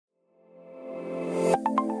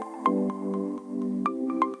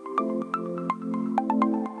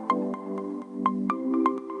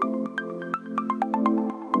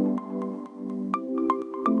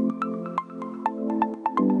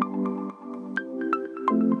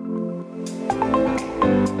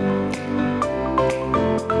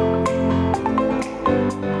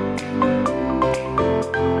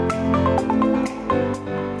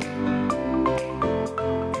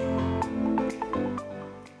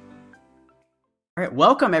All right,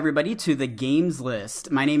 welcome everybody to the Games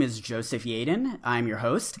List. My name is Joseph Yaden. I'm your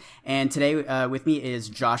host, and today with me is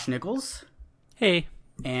Josh Nichols. Hey.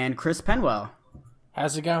 And Chris Penwell.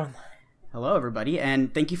 How's it going? Hello everybody,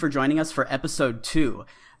 and thank you for joining us for episode 2.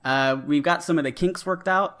 We've got some of the kinks worked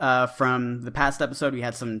out from the past episode. We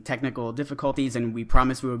had some technical difficulties, and we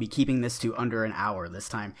promised we would be keeping this to under an hour this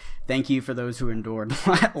time. Thank you for those who endured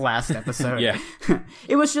last episode. Yeah.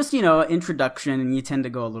 It was just, introduction, and you tend to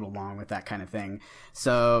go a little long with that kind of thing.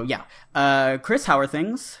 So, yeah. Chris, how are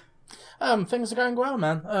things? Things are going well,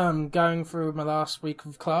 man. Going through my last week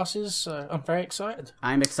of classes. I'm very excited.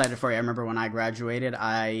 I'm excited for you. I remember when I graduated,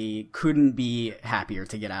 I couldn't be happier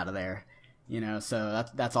to get out of there. So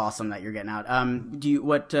that's awesome that you're getting out.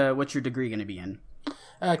 What's your degree going to be in?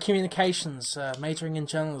 Communications, majoring in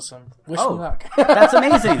journalism. Wish me luck. That's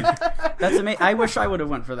amazing. That's amazing. I wish I would have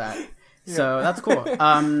went for that. Yeah. So that's cool.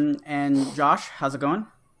 And Josh, how's it going?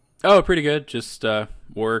 Oh, pretty good. Just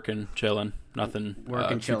work and chilling. Nothing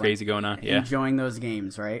too crazy going on. Yeah. Enjoying those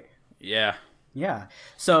games, right? Yeah. Yeah.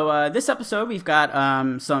 So this episode, we've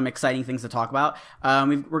got some exciting things to talk about.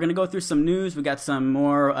 We're going to go through some news. We got some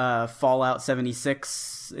more Fallout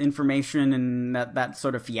 76 information, and that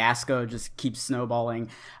sort of fiasco just keeps snowballing.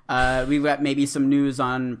 We've got maybe some news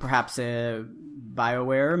on perhaps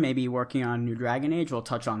BioWare maybe working on New Dragon Age. We'll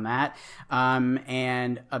touch on that.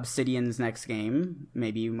 And Obsidian's next game.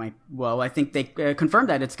 I think they confirmed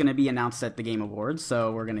that it's going to be announced at the Game Awards,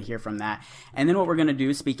 so we're going to hear from that. And then what we're going to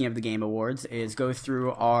do, speaking of the Game Awards, is go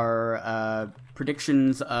through our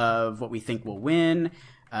predictions of what we think will win,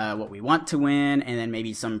 what we want to win, and then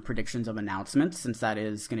maybe some predictions of announcements, since that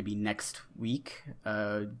is going to be next week,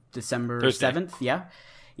 December Thursday. 7th. Yeah.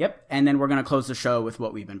 Yep. And then we're going to close the show with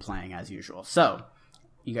what we've been playing as usual. So,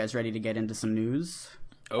 you guys ready to get into some news?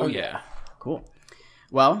 Oh yeah. Cool.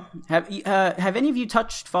 Well, have any of you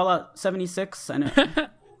touched Fallout 76? I know.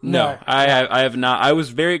 No, I have not. I was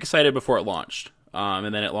very excited before it launched.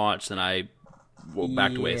 And then it launched and I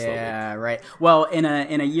backed away slowly. Yeah, right. Well, in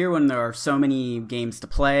a year when there are so many games to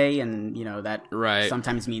play, and that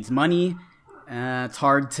sometimes means money, it's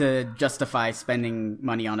hard to justify spending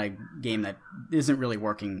money on a game that isn't really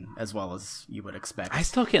working as well as you would expect. I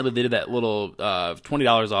still can't believe they did that little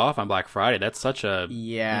 $20 off on Black Friday. That's such a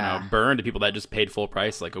burn to people that just paid full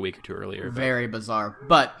price like a week or two earlier. Very bizarre.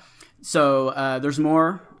 But so there's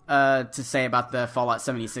more to say about the Fallout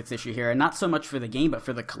 76 issue here, and not so much for the game, but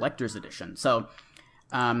for the collector's edition. So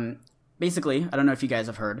basically, I don't know if you guys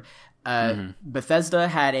have heard, Bethesda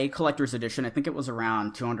had a collector's edition. I think it was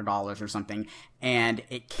around $200 or something, and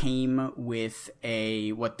it came with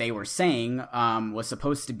what they were saying was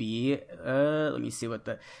supposed to be. Let me see what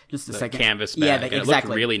the canvas bag. Yeah, exactly. It looked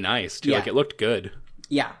really nice too. Yeah. Like it looked good.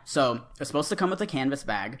 Yeah, so it's supposed to come with a canvas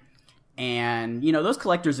bag, and those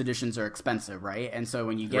collector's editions are expensive, right? And so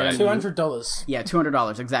when you get $200, yeah,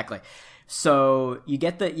 $200 exactly. So you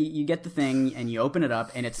get the thing and you open it up,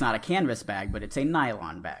 and it's not a canvas bag, but it's a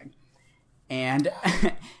nylon bag. And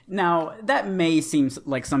now that may seem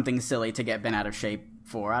like something silly to get bent out of shape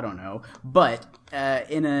for, I don't know. But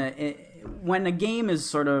when a game is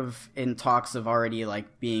sort of in talks of already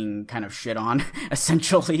like being kind of shit on,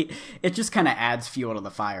 essentially, it just kind of adds fuel to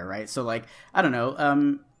the fire, right? So like, I don't know.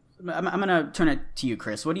 I'm gonna turn it to you,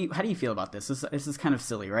 Chris. How do you feel about this? This is kind of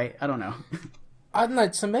silly, right? I don't know. I don't know.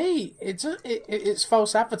 To me, it's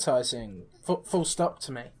false advertising. Full stop.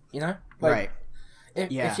 To me, right.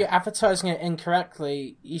 If you're advertising it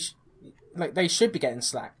incorrectly, they should be getting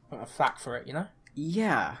flack for it,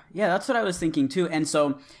 Yeah, that's what I was thinking too. And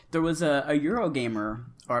so there was a Eurogamer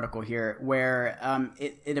article here where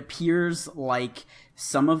it appears like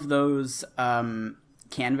some of those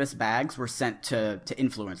canvas bags were sent to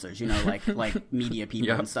influencers, like media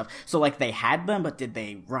people and stuff. So like they had them, but did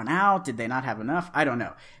they run out? Did they not have enough? I don't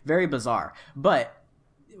know. Very bizarre. But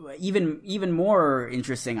even more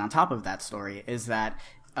interesting on top of that story is that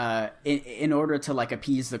in order to like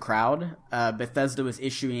appease the crowd, Bethesda was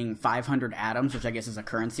issuing 500 atoms, which I guess is a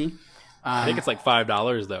currency. I think it's like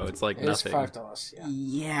 $5 though. It's like nothing. It's $5.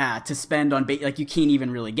 Yeah, to spend on like you can't even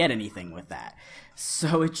really get anything with that.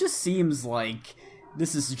 So it just seems like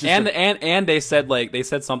this is just and they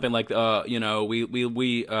said something like we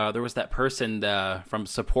there was that person from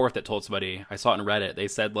support that told somebody, I saw it in Reddit, they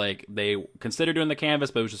said like they considered doing the canvas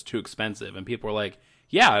but it was just too expensive, and people were like,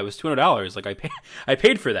 yeah, it was $200, like I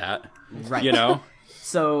paid for that, right?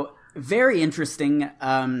 So very interesting.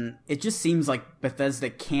 It just seems like Bethesda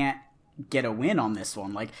can't get a win on this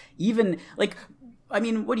one. Like even like, I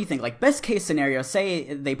mean, what do you think? Like, best case scenario,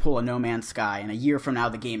 say they pull a No Man's Sky, and a year from now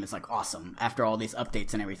the game is, like, awesome after all these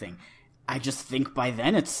updates and everything. I just think by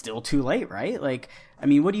then it's still too late, right? Like, I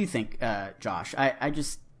mean, what do you think, Josh?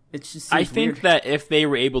 It just I think weird. that if they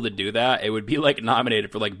were able to do that, it would be like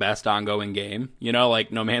nominated for like best ongoing game,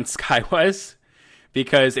 like No Man's Sky was,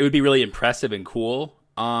 because it would be really impressive and cool.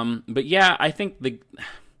 But yeah, I think the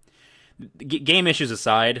game issues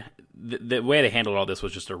aside, the way they handled all this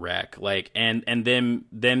was just a wreck. Like, and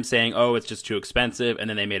them saying, oh, it's just too expensive, and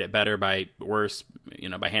then they made it better by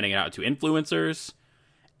handing it out to influencers,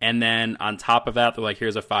 and then on top of that, they're like,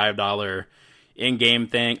 here's a $5 in-game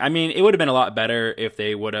thing. I mean, it would have been a lot better if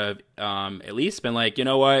they would have at least been like, you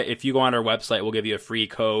know what, if you go on our website, we'll give you a free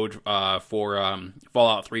code for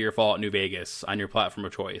Fallout 3 or Fallout New Vegas on your platform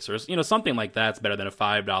of choice, or something like that's better than a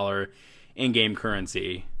 $5 in-game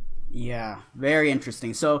currency. Yeah, very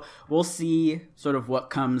interesting. So we'll see sort of what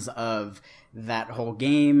comes of that whole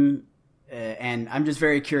game. And I'm just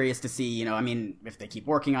very curious to see, I mean, if they keep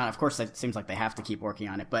working on it. Of course, it seems like they have to keep working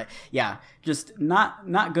on it. But yeah, just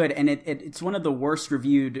not good. And it's one of the worst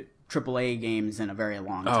reviewed AAA games in a very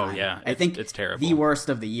long time. Oh, yeah. I think it's terrible. The worst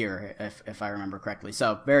of the year, if I remember correctly.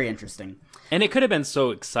 So very interesting. And it could have been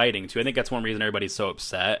so exciting, too. I think that's one reason everybody's so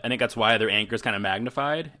upset. I think that's why their anchor's kind of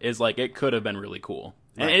magnified, is like it could have been really cool.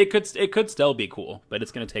 Right. And it could still be cool, but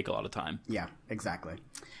it's going to take a lot of time. Yeah, exactly.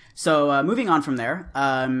 So moving on from there,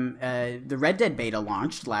 the Red Dead beta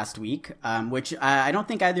launched last week, which I don't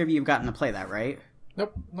think either of you have gotten to play that, right?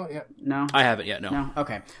 Nope, not yet. No? I haven't yet, no. No?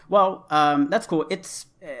 Okay. Well, that's cool. It's...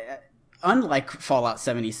 unlike Fallout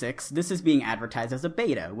 76, this is being advertised as a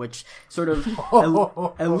beta, which sort of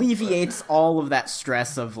alleviates all of that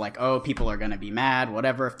stress of like, oh, people are going to be mad,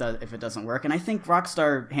 whatever, if it doesn't work. And I think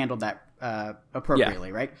Rockstar handled that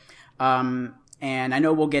appropriately, right? And I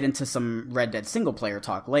know we'll get into some Red Dead single-player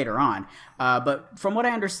talk later on. But from what I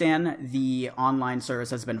understand, the online service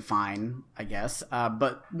has been fine, I guess.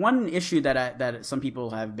 But one issue that some people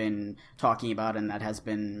have been talking about and that has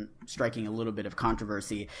been striking a little bit of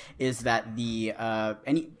controversy is that the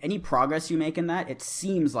any progress you make in that, it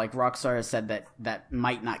seems like Rockstar has said that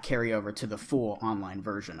might not carry over to the full online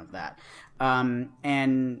version of that.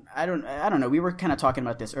 And I don't know. We were kind of talking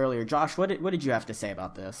about this earlier. Josh, what did you have to say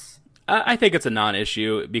about this? I think it's a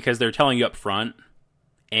non-issue because they're telling you up front,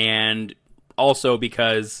 and also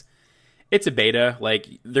because it's a beta. Like,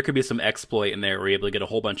 there could be some exploit in there where you're able to get a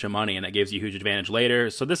whole bunch of money, and that gives you a huge advantage later.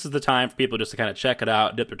 So this is the time for people just to kind of check it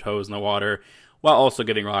out, dip their toes in the water, while also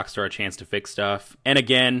giving Rockstar a chance to fix stuff. And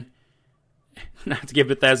again, not to give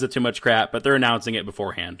Bethesda too much crap, but they're announcing it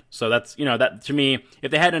beforehand. So that's, that to me,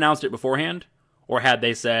 if they had announced it beforehand, or had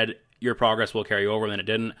they said, your progress will carry over, and then it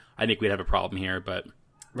didn't, I think we'd have a problem here, but...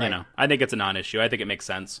 Right. I think it's a non-issue. I think it makes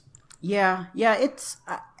sense. Yeah, it's...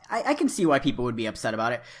 I can see why people would be upset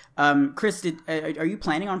about it. Chris, are you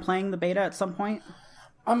planning on playing the beta at some point?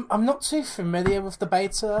 I'm not too familiar with the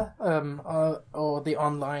beta or the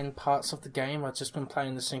online parts of the game. I've just been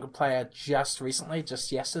playing the single player just recently, just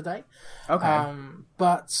yesterday. Okay.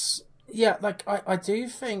 But, yeah, like, I do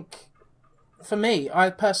think... For me,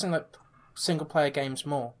 I personally like single-player games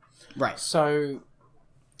more. Right. So...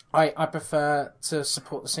 I prefer to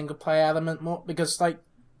support the single player element more because, like,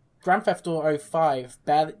 Grand Theft Auto 5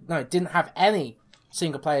 didn't have any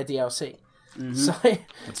single player DLC. Mm-hmm. So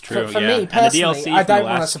that's true. For me personally, I don't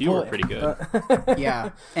want to support pretty good. Yeah,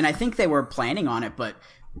 and I think they were planning on it, but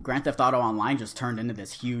Grand Theft Auto Online just turned into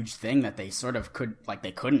this huge thing that they sort of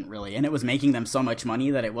couldn't really, and it was making them so much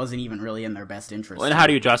money that it wasn't even really in their best interest. Well, and how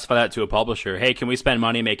do you justify that to a publisher? Hey, can we spend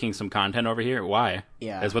money making some content over here? Why?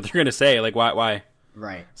 Yeah, that's what they're going to say. Like, why?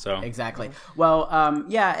 Right. So exactly. Well,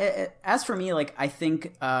 as for me, like, I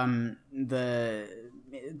think the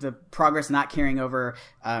progress not carrying over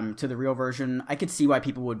to the real version, I could see why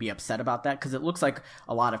people would be upset about that, because it looks like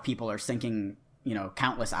a lot of people are sinking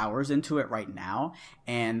countless hours into it right now,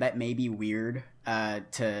 and that may be weird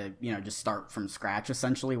to just start from scratch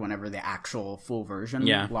essentially whenever the actual full version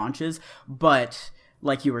launches. But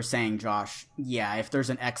like you were saying, Josh, yeah, if there's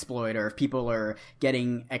an exploit or if people are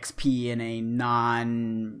getting XP in a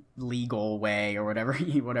non-legal way or whatever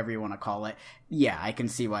you want to call it, yeah, I can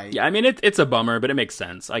see why. Yeah, I mean, it's a bummer, but it makes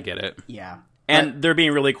sense. I get it. Yeah. And they're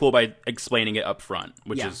being really cool by explaining it up front,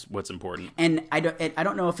 which is what's important. And I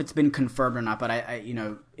don't know if it's been confirmed or not, but I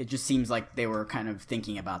it just seems like they were kind of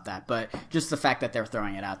thinking about that. But just the fact that they're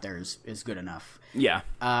throwing it out there is good enough. Yeah.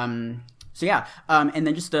 So yeah, and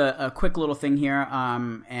then just a quick little thing here,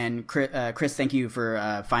 and Chris, thank you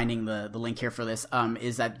for finding the link here for this,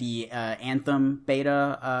 is that the Anthem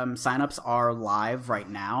beta signups are live right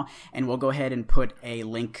now, and we'll go ahead and put a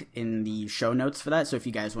link in the show notes for that, so if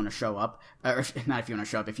you guys want to show up, or not if you want to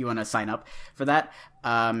show up, if you want to sign up for that,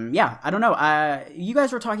 yeah, I don't know, you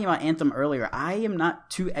guys were talking about Anthem earlier. I am not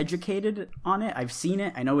too educated on it. I've seen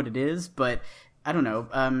it, I know what it is, but I don't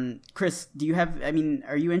know. Chris,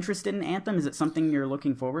 are you interested in Anthem? Is it something you're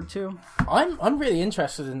looking forward to? I'm really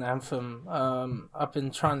interested in Anthem. I've been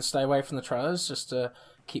trying to stay away from the trailers just to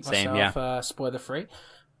keep myself spoiler free.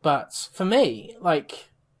 But for me,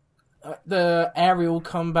 the aerial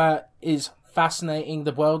combat is fascinating.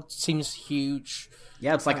 The world seems huge.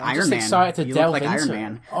 Yeah, it's like I'm Iron just Man. excited to you delve look like into Iron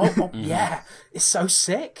Man. Oh, yeah, it's so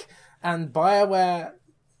sick. And BioWare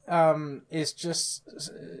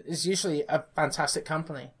is usually a fantastic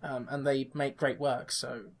company, and they make great work,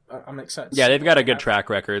 so I'm excited. Yeah, they've got a good track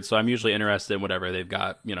record, so I'm usually interested in whatever they've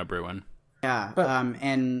got, brewing. Yeah, but,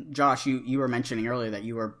 and Josh, you were mentioning earlier that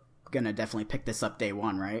you were gonna definitely pick this up day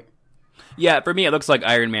one, right? Yeah, for me it looks like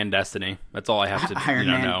Iron Man Destiny. That's all I have to Iron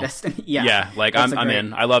Man know. Destiny. Yeah, I'm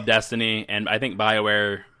in. I love Destiny, and I think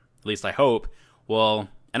BioWare, at least I hope, will.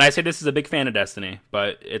 And I say this is a big fan of Destiny,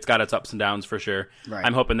 but it's got its ups and downs for sure. Right.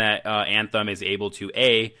 I'm hoping that Anthem is able to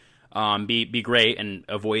be great and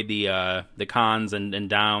avoid the cons and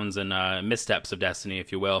downs and missteps of Destiny,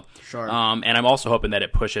 if you will. Sure. And I'm also hoping that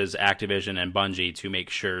it pushes Activision and Bungie to make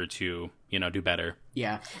sure to do better.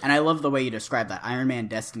 Yeah, and I love the way you describe that, Iron Man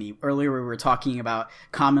Destiny. Earlier we were talking about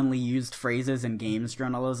commonly used phrases in games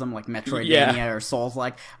journalism, like Metroidvania or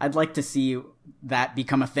Souls-like. I'd like to see that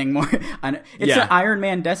become a thing more. It's an Iron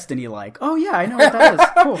Man Destiny like. Oh yeah, I know what that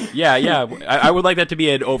is. Cool. Yeah. I would like that to be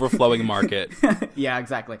an overflowing market. Yeah,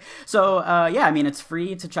 exactly. So, it's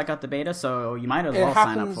free to check out the beta, so you might as well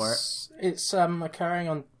sign up for it. It's occurring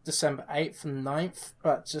on December 8th and 9th,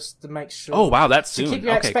 but just to make sure... Oh, wow, that's soon. To keep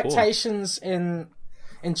your expectations in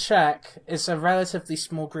check, it's a relatively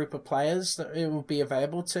small group of players that it will be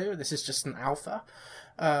available to. This is just an alpha.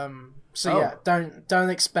 Don't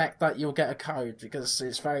expect that you'll get a code, because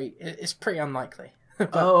it's pretty unlikely.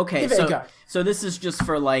 Okay. Give it a go. So this is just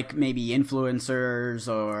for, maybe influencers,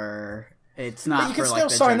 or... It's not. But you can still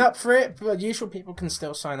sign up for it, but usual people can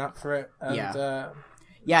still sign up for it. And,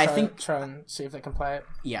 I think try and see if they can play it.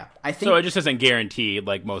 Yeah, I think so. It just isn't guaranteed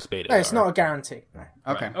like most betas. No, it's not a guarantee. No.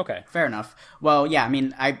 Okay, right. Okay, fair enough. Well, yeah,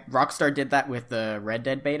 Rockstar did that with the Red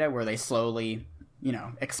Dead beta, where they slowly,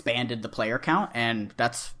 expanded the player count, and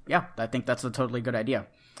I think that's a totally good idea.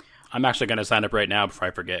 I'm actually going to sign up right now before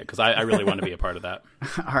I forget, because I really want to be a part of that.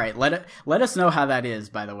 All right, let us know how that is,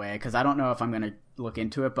 by the way, because I don't know if I'm going to look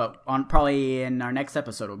into it, but probably in our next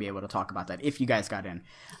episode we'll be able to talk about that if you guys got in.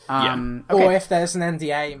 Okay. Or if there's an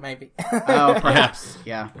NDA, maybe. Oh, perhaps.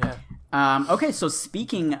 Yeah. Okay, so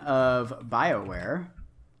speaking of BioWare,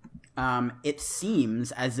 it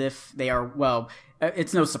seems as if they are, well,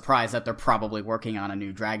 it's no surprise that they're probably working on a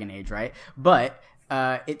new Dragon Age, right? But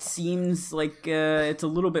it seems like it's a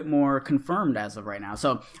little bit more confirmed as of right now.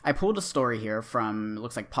 So I pulled a story here from, it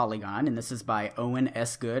looks like Polygon, and this is by Owen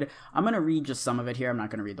S. Good. I'm going to read just some of it here. I'm not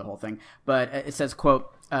going to read the whole thing. But it says,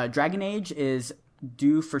 quote, Dragon Age is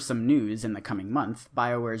due for some news in the coming month,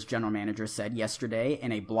 BioWare's general manager said yesterday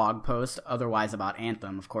in a blog post, otherwise about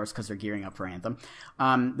Anthem, of course, because they're gearing up for Anthem,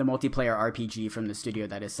 the multiplayer RPG from the studio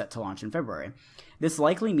that is set to launch in February. This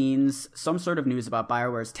likely means some sort of news about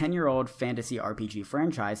BioWare's 10-year-old fantasy RPG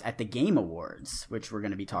franchise at the Game Awards, which we're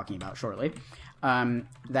going to be talking about shortly. Or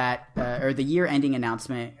the year-ending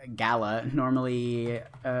announcement gala, normally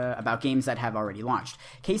about games that have already launched.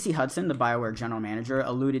 Casey Hudson, the BioWare general manager,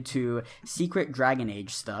 alluded to secret Dragon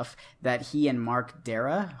Age stuff that he and Mark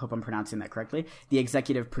Dara, hope I'm pronouncing that correctly, the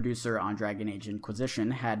executive producer on Dragon Age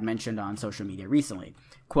Inquisition, had mentioned on social media recently.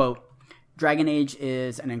 Quote, Dragon Age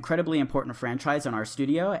is an incredibly important franchise in our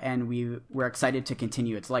studio, and we're excited to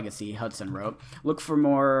continue its legacy, Hudson wrote. Look for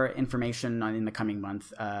more information in the coming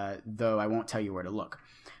month, though I won't tell you where to look.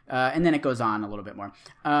 And then it goes on a little bit more.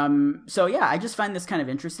 So yeah, I just find this kind of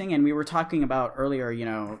interesting, and we were talking about earlier,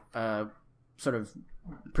 sort of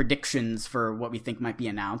predictions for what we think might be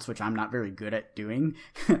announced, which I'm not very good at doing.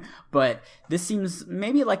 But this seems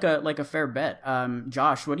maybe like a fair bet.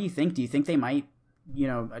 Josh, what do you think? Do you think they might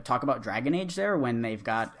talk about Dragon Age there when they've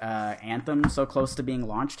got Anthem so close to being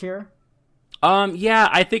launched here? Yeah,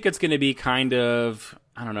 I think it's going to be kind of,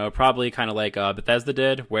 I don't know, probably kind of like Bethesda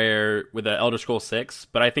did, where with the Elder Scrolls 6,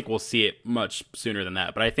 but I think we'll see it much sooner than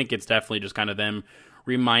that. But I think it's definitely just kind of them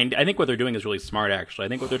I think what they're doing is really smart, actually. I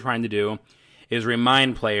think what they're trying to do is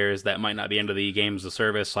remind players that might not be into the games of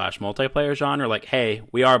service / multiplayer genre, like, hey,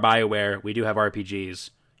 we are BioWare, we do have RPGs,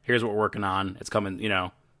 here's what we're working on, it's coming,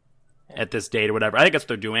 at this date or whatever. I think that's what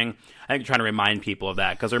they're doing. I think they're trying to remind people of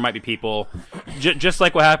that, because there might be people, just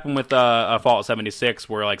like what happened with Fallout 76,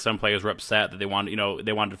 where like some players were upset that they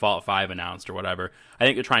wanted Fallout 5 announced or whatever. I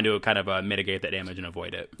think they're trying to kind of mitigate that damage and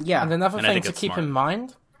avoid it. Yeah, and another thing to keep in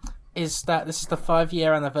mind is that this is the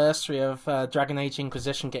 5-year anniversary of Dragon Age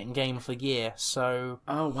Inquisition getting Game of the Year. So,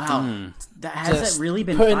 oh wow, has it really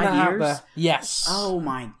been 5 years? Yes. Oh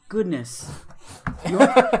my goodness.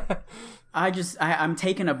 I'm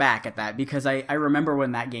taken aback at that, because I remember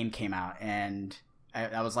when that game came out, and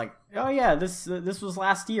I was like, oh yeah, this was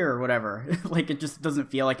last year or whatever. Like, it just doesn't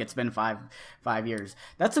feel like it's been five years.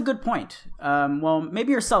 That's a good point. Well,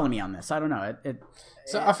 maybe you're selling me on this. I don't know.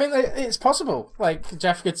 I think that it's possible. Like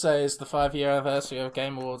Jeff could say, it's the 5-year anniversary of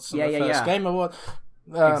Game Awards. And the first Game Award,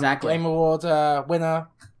 exactly. Game Award winner,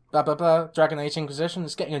 blah blah blah. Dragon Age Inquisition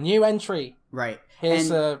is getting a new entry. Right.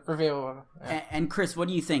 Here's a reveal. And Chris, what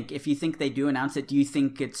do you think? If you think they do announce it, do you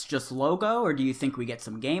think it's just logo, or do you think we get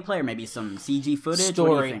some gameplay, or maybe some CG footage? Story.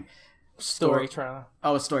 What do you think? Story trailer.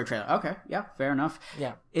 Oh, a story trailer. Okay, yeah, fair enough.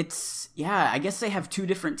 Yeah. I guess they have two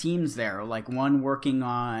different teams there, like one working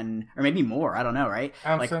on, or maybe more, I don't know, right?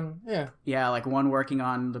 Anthem, Yeah, like one working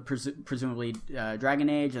on the presumably Dragon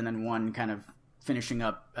Age, and then one kind of finishing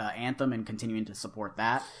up Anthem and continuing to support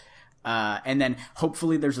that. And then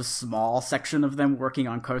hopefully there's a small section of them working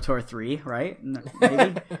on KOTOR 3, right?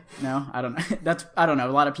 Maybe? No, I don't know. I don't know.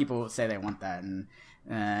 A lot of people say they want that, and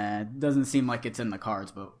it doesn't seem like it's in the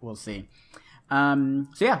cards, but we'll see. So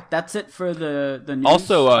yeah, that's it for the news.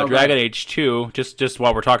 Also, Dragon Age 2, just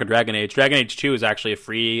while we're talking Dragon Age 2 is actually a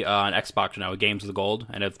free on Xbox now with Games with Gold,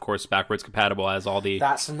 and of course backwards compatible as all the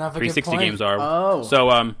 360 games are. Oh,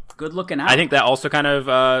 so good looking out. I think that also kind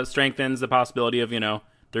of strengthens the possibility of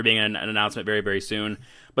there being an announcement very, very soon.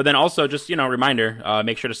 But then also, just, reminder,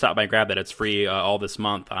 make sure to stop by and grab that. It's free all this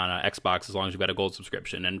month on Xbox, as long as you've got a gold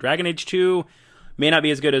subscription. And Dragon Age 2 may not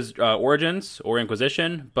be as good as Origins or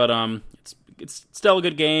Inquisition, but it's still a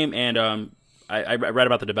good game. And I read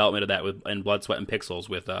about the development of that in Blood, Sweat, and Pixels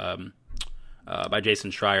by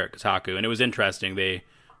Jason Schreier at Kotaku. And it was interesting. They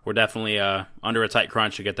were definitely under a tight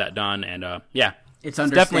crunch to get that done. And It's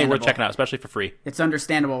definitely worth checking out, especially for free. It's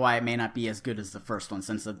understandable why it may not be as good as the first one,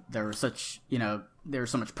 since there was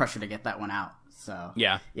so much pressure to get that one out. So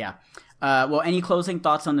yeah. Well, any closing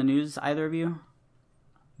thoughts on the news, either of you?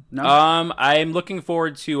 No. I'm looking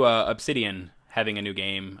forward to Obsidian having a new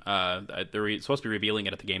game. They're supposed to be revealing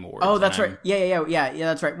it at the Game Awards. Oh, that's right. Yeah,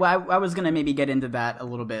 that's right. Well, I was gonna maybe get into that a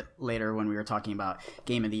little bit later when we were talking about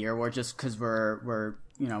Game of the Year Award, just because we're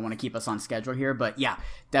want to keep us on schedule here. But yeah,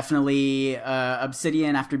 definitely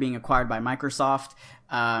Obsidian, after being acquired by Microsoft,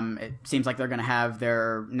 it seems like they're going to have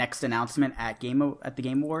their next announcement at the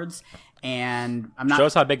Game Awards. And I'm not...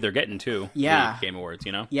 Shows how big they're getting, too. Yeah. The Game Awards,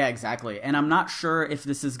 Yeah, exactly. And I'm not sure if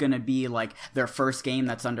this is going to be like their first game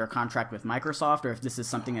that's under contract with Microsoft, or if this is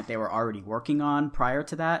something that they were already working on prior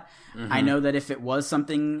to that. Mm-hmm. I know that if it was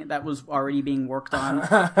something that was already being worked on,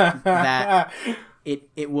 that...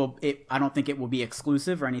 I don't think it will be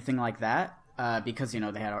exclusive or anything like that, because they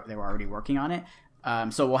were already working on it.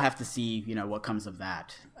 So we'll have to see what comes of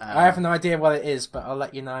that. I have no idea what it is, but I'll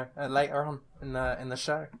let you know later on in the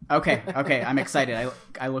show. Okay, I'm excited.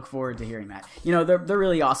 I look forward to hearing that. They're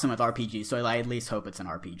really awesome with RPGs, so I at least hope it's an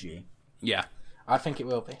RPG. Yeah, I think it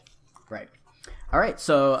will be. Right. All right,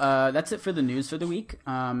 so that's it for the news for the week.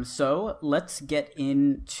 So let's get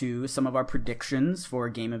into some of our predictions for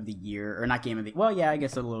Game of the Year, or not Game of the... Well, yeah, I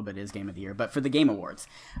guess a little bit is Game of the Year, but for the Game Awards.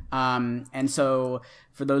 And so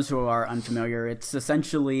for those who are unfamiliar, it's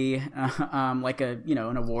essentially like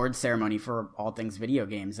an award ceremony for all things video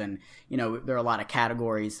games. And, there are a lot of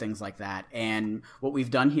categories, things like that. And what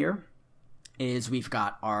we've done here is we've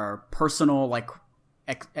got our personal,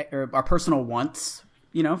 our personal wants,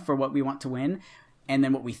 for what we want to win, and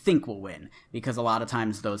then what we think will win, because a lot of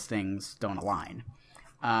times those things don't align.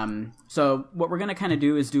 So what we're going to kind of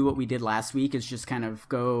do is do what we did last week, is just kind of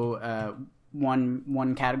go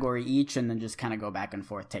one category each, and then just kind of go back and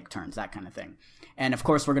forth, take turns, that kind of thing. And of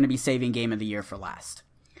course, we're going to be saving Game of the Year for last.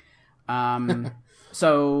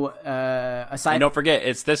 So aside... And don't forget,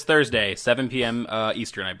 it's this Thursday, 7 p.m.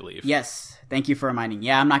 Eastern, I believe. Yes. Thank you for reminding.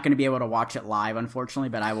 Yeah, I'm not going to be able to watch it live, unfortunately,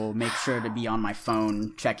 but I will make sure to be on my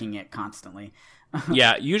phone checking it constantly.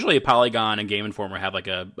 Yeah, usually Polygon and Game Informer have like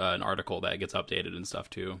an article that gets updated and stuff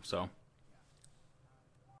too. So.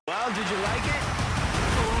 Well, did you like it?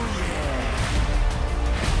 Oh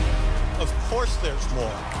yeah. Of course, there's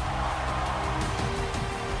more.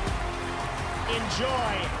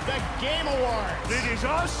 enjoy the Game Awards. It is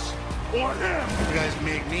us or him. You guys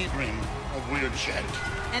make me dream of weird shit.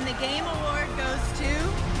 And the Game Award goes to...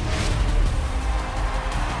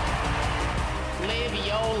 Live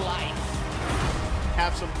your life.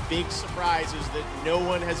 Have some big surprises that no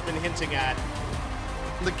one has been hinting at.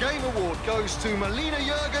 The Game Award goes to Melina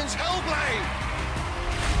Jurgens Hellblade.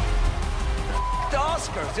 The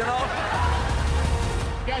Oscars, you know?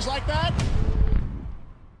 You guys like that?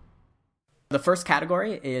 The first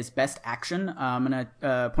category is Best Action. I'm going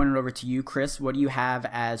to point it over to you, Chris. What do you have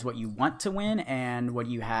as what you want to win, and what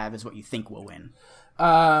do you have as what you think will win?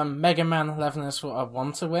 Mega Man 11 is what I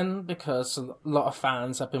want to win, because a lot of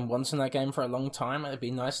fans have been wanting that game for a long time. It'd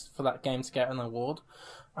be nice for that game to get an award.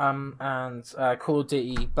 And Call of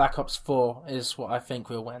Duty Black Ops 4 is what I think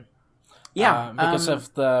will win. Yeah. Because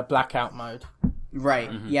of the blackout mode. Right.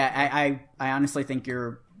 Mm-hmm. Yeah, I honestly think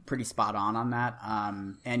you're pretty spot on that.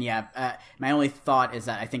 And yeah, my only thought is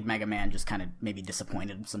that I think Mega Man just kind of maybe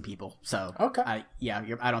disappointed some people. So okay.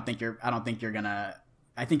 I don't think you're gonna.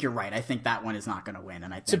 I think you're right. I think that one is not going to win.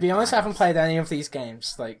 And I think to be honest, I haven't played any of these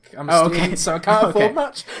games. Like, I'm a student, so I can't afford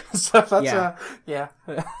much. So that's yeah.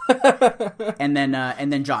 And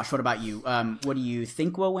then Josh, what about you? What do you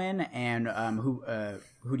think will win, and who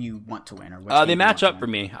do you want to win? Or they match up for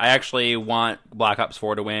me. I actually want Black Ops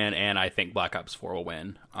 4 to win, and I think Black Ops 4 will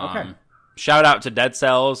win. Okay. Shout out to Dead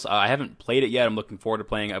Cells. I haven't played it yet. I'm looking forward to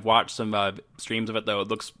playing. I've watched some streams of it though.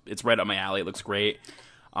 It's right up my alley. It looks great.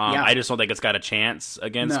 I just don't think it's got a chance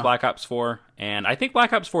against Black Ops 4. And I think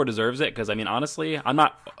Black Ops 4 deserves it because, I mean, honestly, I'm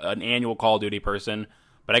not an annual Call of Duty person,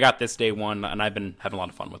 but I got this day one, and I've been having a lot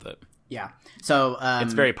of fun with it. Yeah. So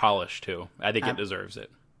it's very polished, too. I think it deserves it.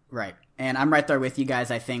 Right. And I'm right there with you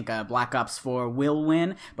guys. I think Black Ops 4 will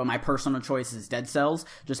win, but my personal choice is Dead Cells,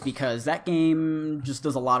 just because that game just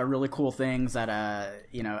does a lot of really cool things that,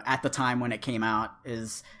 at the time when it came out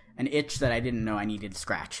is an itch that I didn't know I needed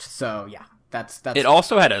scratched. So, yeah. That's It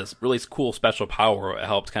also had a really cool special power. It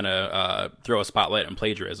helped kind of throw a spotlight on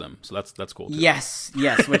plagiarism, so that's cool too. Yes,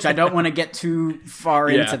 which I don't want to get too far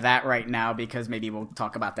into that right now, because maybe we'll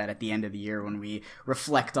talk about that at the end of the year when we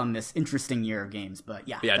reflect on this interesting year of games. But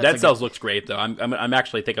yeah, Dead Cells looks great though. I'm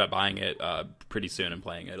actually thinking about buying it pretty soon and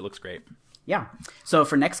playing it. It looks great. Yeah. So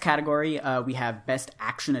for next category, we have Best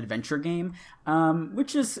Action Adventure Game,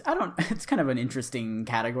 which is, it's kind of an interesting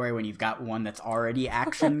category when you've got one that's already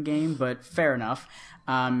action game, but fair enough.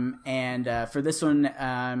 And for this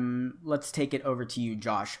one, let's take it over to you,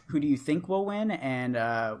 Josh. Who do you think will win, and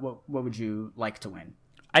what would you like to win?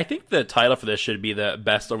 I think the title for this should be the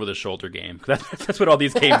Best Over-the-Shoulder Game. That's what all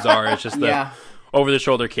these games are. It's just the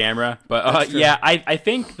over-the-shoulder camera. But I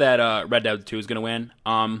think that Red Dead 2 is going to win.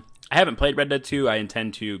 I haven't played Red Dead 2. I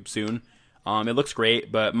intend to soon. It looks great,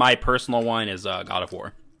 but my personal one is God of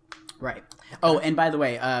War. Right. Oh, and by the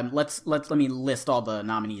way, let me list all the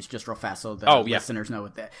nominees just real fast so the listeners know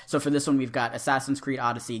what that. So for this one, we've got Assassin's Creed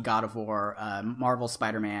Odyssey, God of War, Marvel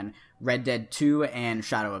Spider-Man, Red Dead 2, and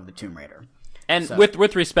Shadow of the Tomb Raider. And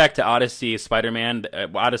with respect to Odyssey, Spider-Man,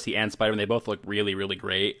 Odyssey and Spider-Man, they both look really, really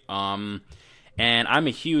great. And I'm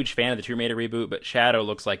a huge fan of the Tomb Raider reboot, but Shadow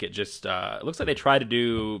looks like it just it looks like they tried to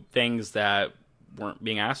do things that weren't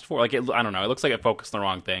being asked for. Like I don't know, it looks like it focused on the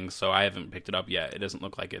wrong things, so I haven't picked it up yet. It doesn't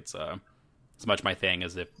look like it's as much my thing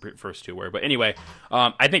as the first two were. But anyway,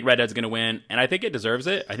 I think Red Dead's going to win, and I think it deserves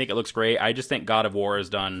it. I think it looks great. I just think God of War has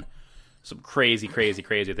done some crazy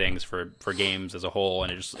things for games as a whole,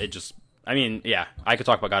 and it just I mean, yeah, I could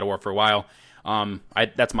talk about God of War for a while.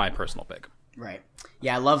 That's my personal pick. Right.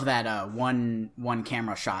 Yeah, I love that one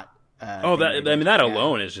camera shot. That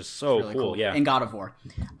alone is just so really cool. Yeah. In God of War.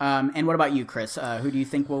 And what about you, Chris? Who do you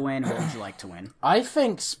think will win? What would you like to win? I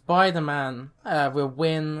think Spider-Man will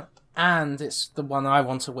win, and it's the one I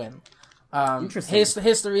want to win. Interesting.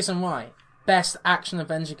 Here's the reason why. Best action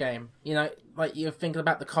adventure game. You know, like you're thinking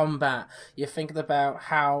about the combat, you're thinking about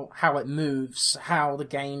how it moves, how the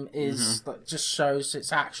game is, like, just shows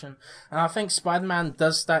its action. And I think Spider-Man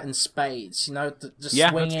does that in spades. You know, the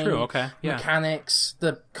swinging, that's true. Okay. mechanics,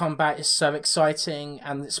 the combat is so exciting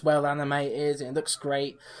and it's well animated and it looks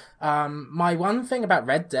great. My one thing about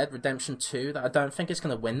Red Dead Redemption 2 that I don't think is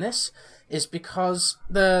going to win this is because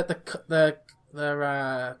the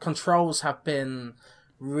controls have been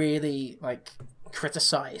really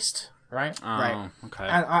criticized, right? Right. Okay.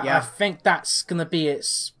 And I think that's going to be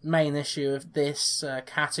its main issue of this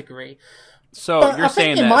category. So but you're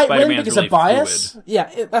saying that might Spider-Man's win because really of bias. fluid.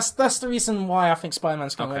 Yeah, that's the reason why I think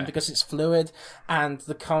Spider-Man's going to win, because it's fluid and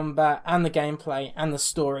the combat and the gameplay and the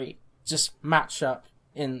story just match up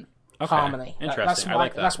in harmony. Interesting. I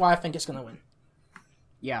like that. That's why I think it's going to win.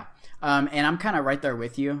 Yeah. And I'm kind of right there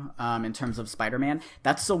with you in terms of Spider-Man.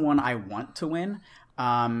 That's the one I want to win.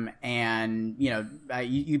 And,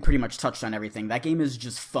 you pretty much touched on everything. That game is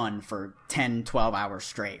just fun for 10, 12 hours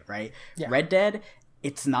straight, right? Yeah. Red Dead,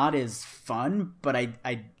 it's not as fun, but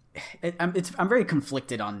I'm very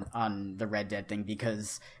conflicted on the Red Dead thing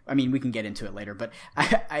because, I mean, we can get into it later, but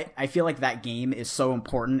I feel like that game is so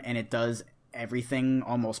important and it does everything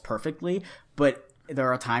almost perfectly, but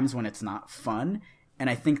there are times when it's not fun, and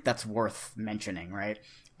I think that's worth mentioning, right?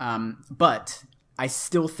 But I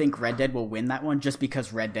still think Red Dead will win that one just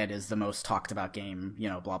because Red Dead is the most talked about game,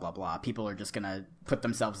 blah, blah, blah. People are just going to put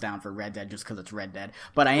themselves down for Red Dead just because it's Red Dead.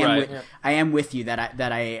 But I am with you that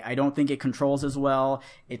I don't think it controls as well.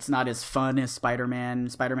 It's not as fun as Spider-Man.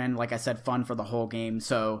 Spider-Man, like I said, fun for the whole game.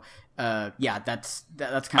 So, that's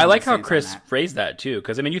kind of. I like how Chris phrased that too,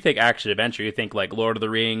 because I mean, you think action adventure, you think like Lord of the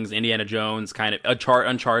Rings, Indiana Jones, kind of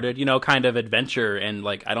Uncharted, kind of adventure, and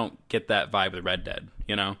like I don't get that vibe with Red Dead,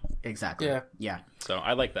 Exactly. Yeah. So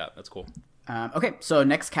I like that. That's cool. Okay, so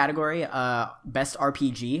next category, best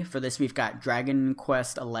RPG. For this, we've got Dragon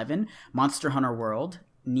Quest XI, Monster Hunter World,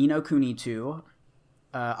 Ni no Kuni 2,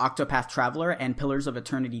 Octopath Traveler, and Pillars of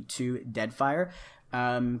Eternity 2: Deadfire.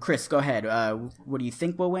 Chris, go ahead. What do you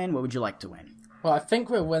think will win? What would you like to win? Well, I think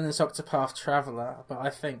we'll win this Octopath Traveler, but I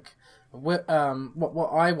think what I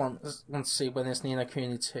want to see win is Ni no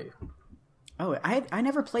Kuni 2. Oh, I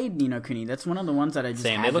never played Ni no Kuni. That's one of the ones that I just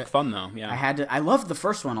Same. They look fun though. Yeah. I loved the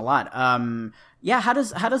first one a lot. Yeah. How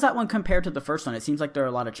does that one compare to the first one? It seems like there are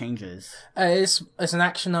a lot of changes. It's an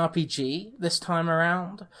action RPG this time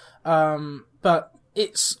around, but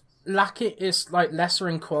it's like lesser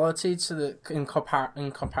in quality in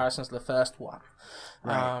comparison to the first one.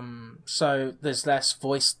 Right. So there's less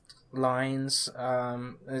voice lines.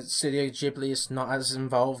 Studio Ghibli is not as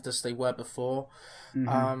involved as they were before.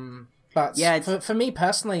 Mm-hmm. But yeah, for me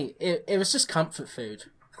personally, it was just comfort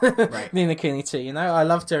food. Right. Ni no Kuni 2, I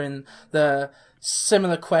love doing the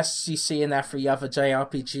similar quests you see in every other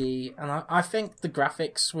JRPG, and I think the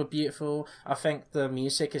graphics were beautiful. I think the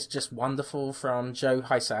music is just wonderful from Joe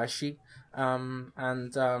Hisaishi.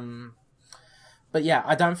 But yeah,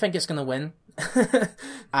 I don't think it's going to win.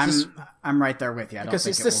 I'm right there with you. I don't because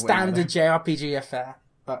think it's the standard JRPG affair.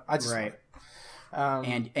 But I just right.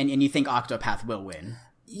 And you think Octopath will win?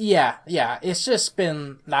 Yeah, it's just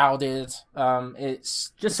been lauded.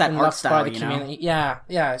 It's just that art style, by the community. Yeah,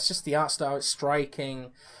 it's just the art style. It's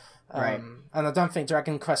striking. Right. And I don't think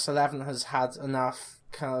Dragon Quest XI has had enough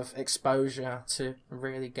kind of exposure to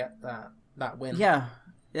really get that win. Yeah,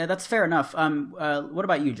 that's fair enough. What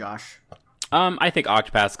about you, Josh? I think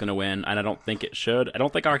Octopath's going to win, and I don't think it should. I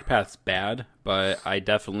don't think Octopath's bad, but I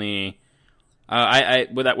definitely...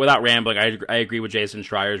 without rambling, I agree with Jason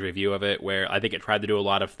Schreier's review of it, where I think it tried to do a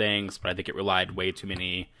lot of things, but I think it relied way too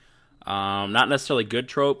many, not necessarily good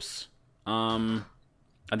tropes. I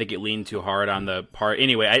think it leaned too hard on the part.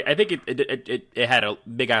 Anyway, I think it had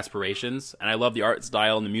big aspirations, and I love the art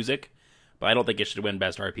style and the music, but I don't think it should win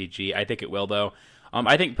Best RPG. I think it will, though.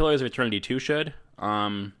 I think Pillars of Eternity 2 should.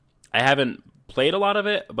 I haven't played a lot of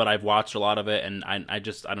it, but I've watched a lot of it, and I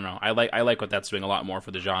don't know. I like what that's doing a lot more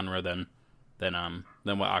for the genre than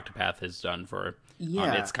what Octopath has done for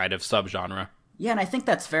its kind of subgenre. Yeah, and I think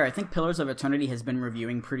that's fair. I think Pillars of Eternity has been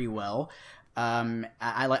reviewing pretty well. I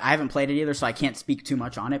haven't played it either, so I can't speak too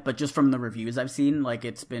much on it. But just from the reviews I've seen, like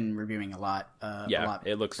it's been reviewing a lot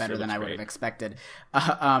it looks better than I would great. have expected.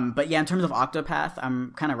 But yeah, in terms of Octopath,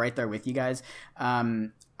 I'm kind of right there with you guys.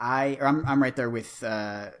 I'm right there with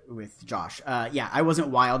Josh. Yeah, I wasn't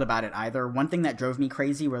wild about it either. One thing that drove me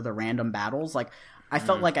crazy were the random battles. Like, I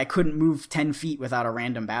felt like I couldn't move 10 feet without a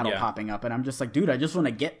random battle popping up. And I'm just like, dude, I just want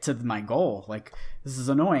to get to my goal. Like, this is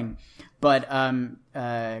annoying. But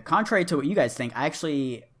contrary to what you guys think,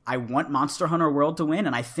 I want Monster Hunter World to win,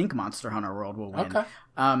 and I think Monster Hunter World will win. Okay.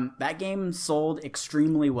 That game sold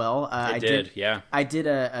extremely well. I did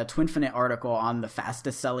a Twinfinite article on the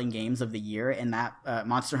fastest selling games of the year, and that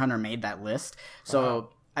Monster Hunter made that list. So... Wow.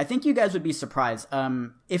 I think you guys would be surprised.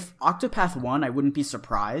 If Octopath won, I wouldn't be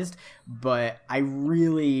surprised, but I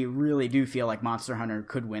really, really do feel like Monster Hunter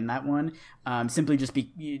could win that one. Simply just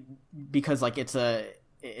because like it's a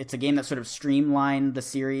game that sort of streamlined the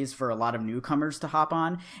series for a lot of newcomers to hop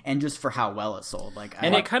on, and just for how well it sold.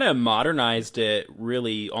 It kind of modernized it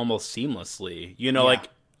really almost seamlessly. Like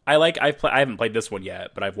I haven't played this one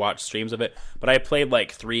yet, but I've watched streams of it. But I played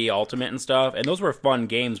like 3 Ultimate and stuff, and those were fun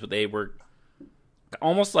games, but they were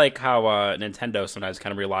almost like how Nintendo sometimes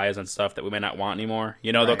kind of relies on stuff that we may not want anymore.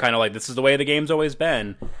 They'll kind of like, this is the way the game's always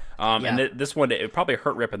been. And this one, it probably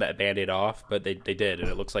hurt ripping that Band-Aid off, but they did, and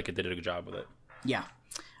it looks like it did a good job with it. Yeah.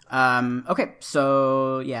 Okay,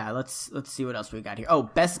 so yeah, let's see what else we got here. Oh,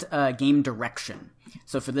 best game direction.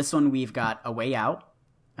 So for this one, we've got A Way Out,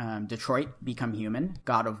 Detroit Become Human,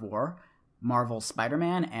 God of War, Marvel's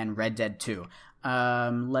Spider-Man, and Red Dead 2.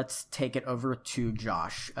 Let's take it over to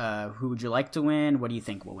Josh. Who would you like to win? What do you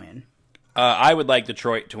think will win? I would like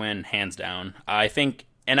Detroit to win, hands down. I think,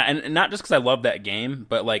 and not just because I love that game,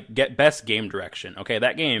 but like get best game direction. Okay,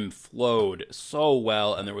 that game flowed so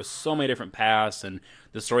well, and there was so many different paths, and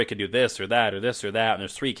the story could do this or that or this or that, and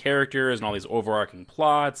there's 3 characters and all these overarching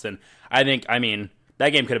plots, and I mean, that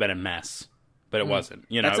game could have been a mess, but it wasn't.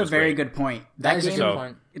 You know, that's a very good point. That is a good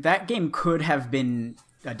point. That game could have been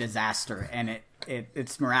a disaster, and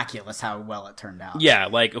it's miraculous how well it turned out. Yeah,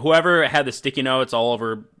 like whoever had the sticky notes all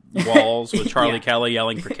over walls with Charlie Kelly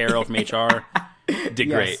yelling for Carol from HR did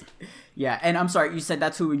great. Yeah, and I'm sorry, you said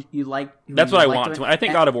that's who you like. That's what I want to win. I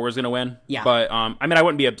think God of War is going to win. Yeah, but I mean, I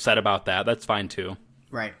wouldn't be upset about that. That's fine too.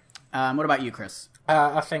 Right. What about you, Chris?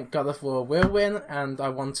 I think God of War will win, and I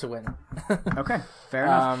want to win. Okay, fair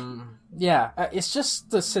enough. Yeah, it's just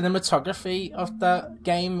the cinematography of that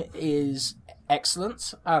game is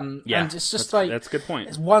excellent. And it's just that's a good point.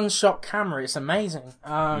 It's one-shot camera. It's amazing.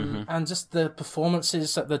 And just the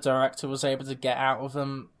performances that the director was able to get out of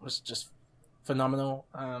them was just phenomenal.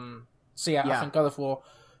 So I think God of War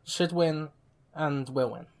should win and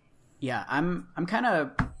will win. Yeah, I'm kind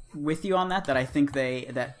of with you on that I think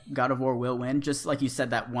that God of War will win, just like you said,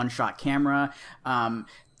 that one-shot camera,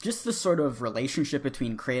 just the sort of relationship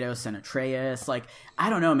between Kratos and Atreus, like, I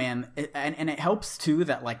don't know, man, and it helps too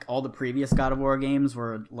that, like, all the previous God of War games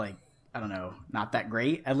were, like, I don't know, not that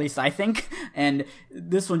great, at least I think, and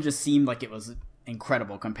this one just seemed like it was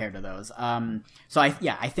incredible compared to those. So I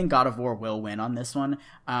think God of War will win on this one.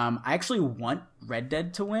 I actually want Red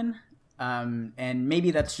Dead to win. And maybe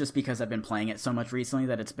that's just because I've been playing it so much recently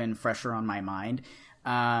that it's been fresher on my mind.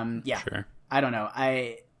 Sure. I don't know.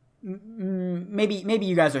 Maybe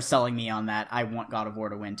you guys are selling me on that. I want God of War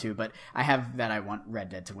to win too, but I want Red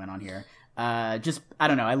Dead to win on here. Just, I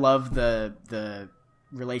don't know. I love the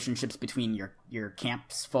relationships between your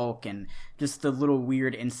camp's folk and just the little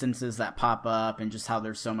weird instances that pop up and just how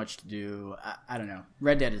there's so much to do. I don't know.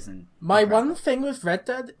 Red Dead isn't. My one thing with Red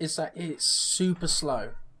Dead is that it's super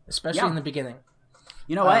slow. Especially in the beginning.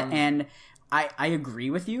 You know what? And I agree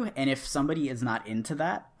with you. And if somebody is not into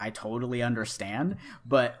that, I totally understand.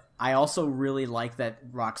 But I also really like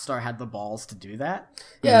that Rockstar had the balls to do that.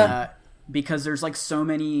 Yeah. Because there's like so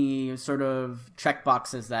many sort of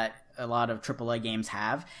checkboxes that a lot of AAA games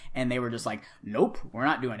have. And they were just like, nope, we're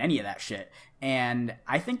not doing any of that shit. And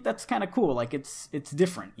I think that's kind of cool. Like, it's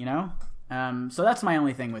different, you know? So that's my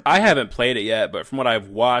only thing with I haven't played it yet, but from what I've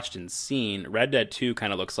watched and seen, Red Dead 2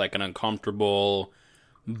 kind of looks like an uncomfortable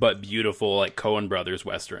but beautiful, like, Coen Brothers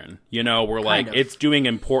Western. You know, where, like, it's doing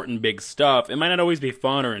important big stuff. It might not always be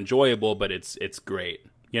fun or enjoyable, but it's great,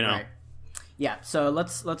 you know? Right. Yeah, so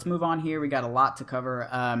let's move on here. We got a lot to cover.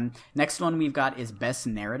 Next one we've got is Best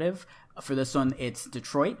Narrative. For this one, it's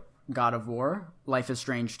Detroit, God of War, Life is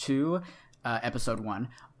Strange 2, Episode 1.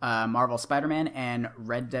 Marvel Spider-Man, and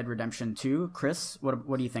Red Dead Redemption 2. Chris,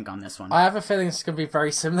 what do you think on this one? I have a feeling it's going to be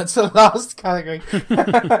very similar to the last category.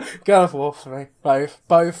 God of War for me.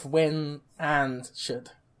 Both win and should.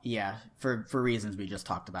 Yeah, for reasons we just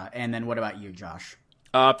talked about. And then what about you, Josh?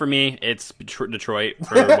 For me, it's Detroit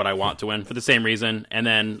for what I want to win for the same reason, and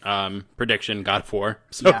then prediction God of War.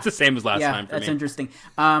 So it's the same as last time for me. That's interesting.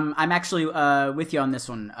 I'm actually with you on this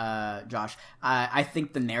one, Josh. I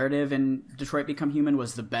think the narrative in Detroit Become Human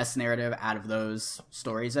was the best narrative out of those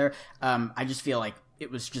stories there. I just feel like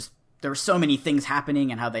it was just, there were so many things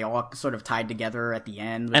happening and how they all sort of tied together at the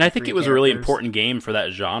end. And I think it was a really important game for that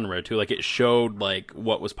genre too. Like, it showed like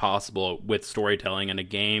what was possible with storytelling in a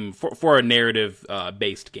game for a narrative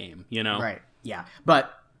based game, you know? Right. Yeah.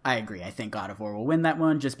 But I agree. I think God of War will win that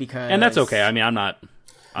one just because. And that's okay. I mean, I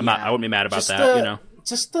wouldn't be mad about that, you know?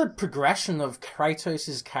 Just the progression of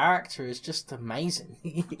Kratos' character is just amazing.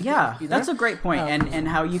 Yeah, you know? That's a great point. And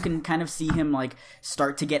how you can kind of see him, like,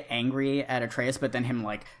 start to get angry at Atreus, but then him,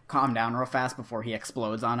 like, calm down real fast before he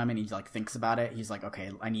explodes on him, and he, like, thinks about it. He's like, okay,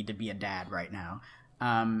 I need to be a dad right now.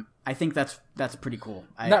 I think that's pretty cool.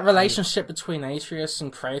 That relationship between Atreus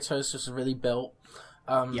and Kratos was really built.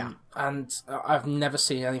 And I've never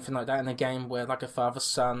seen anything like that in a game where, like, a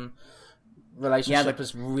father-son relationship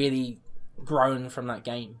is really grown from that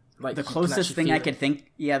game. Like, the closest thing I could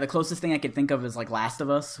think of is like Last of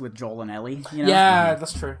Us with Joel and Ellie, you know? Yeah,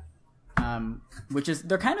 that's true. Which is,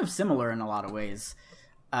 they're kind of similar in a lot of ways.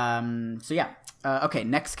 Okay,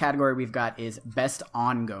 next category we've got is Best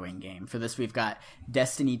Ongoing Game. For this, we've got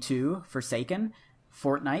Destiny 2,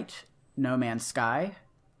 Fortnite, No Man's Sky,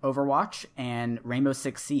 Red Dead 2, Detroit Become Human, God of War, Life is Strange 2, Episode 1, Marvel Spider-Man, and Red Dead Redemption 2. Overwatch, and Rainbow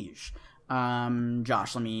Six Siege.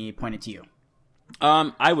 Josh, let me point it to you.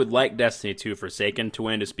 I would like Destiny 2 Forsaken to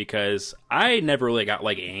win just because I never really got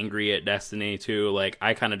like angry at Destiny 2. Like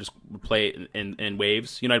I kind of just play it in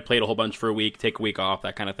waves. You know, I'd play it a whole bunch for a week, take a week off,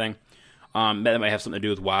 that kind of thing. That might have something to do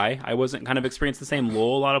with why I wasn't kind of experiencing the same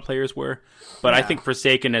lull a lot of players were. But I think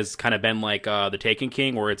Forsaken has kind of been like the Taken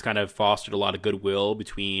King, where it's kind of fostered a lot of goodwill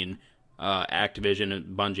between Activision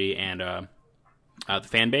and Bungie and the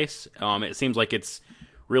fan base. It seems like it's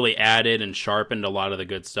really added and sharpened a lot of the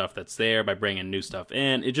good stuff that's there by bringing new stuff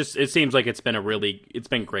in. It seems like it's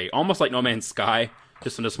been great, almost like No Man's Sky,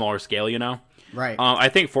 just on a smaller scale, you know. Right. I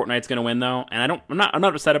think Fortnite's going to win though, and I'm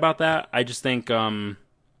not upset about that. I just think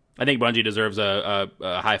I think Bungie deserves a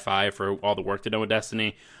high five for all the work they've done with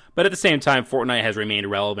Destiny, but at the same time, Fortnite has remained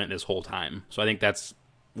relevant this whole time, so I think that's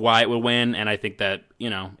why it would win, and I think that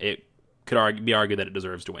it could be argued that it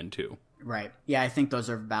deserves to win too. Right. Yeah, I think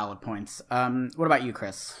those are valid points. What about you,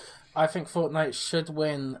 Chris? I think Fortnite should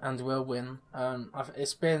win and will win.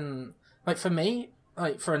 It's been, like, for me,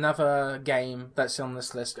 like, for another game that's on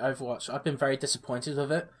this list, Overwatch, I've been very disappointed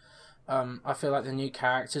with it. I feel like the new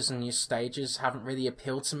characters and new stages haven't really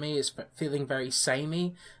appealed to me. It's feeling very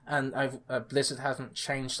samey, and Blizzard hasn't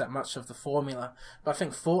changed that much of the formula. But I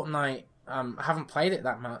think Fortnite, I haven't played it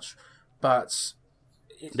that much, but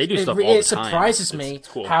they do stuff all the time. It surprises me it's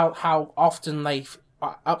cool. how often they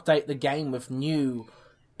update the game with new,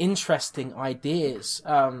 interesting ideas.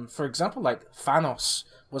 For example, like Thanos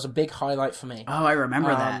was a big highlight for me. Oh, I remember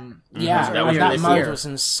that. Yeah, that mode was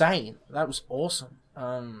insane. That was awesome.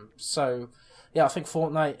 So, yeah, I think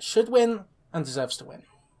Fortnite should win and deserves to win.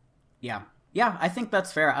 Yeah, I think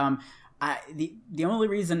that's fair. The only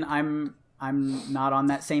reason I'm not on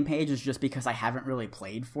that same page is just because I haven't really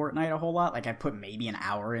played Fortnite a whole lot. Like, I put maybe an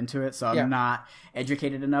hour into it, so I'm not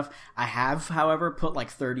educated enough. I have, however, put like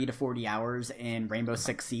 30 to 40 hours in Rainbow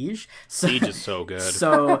Six Siege. Siege is so good.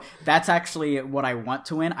 So that's actually what I want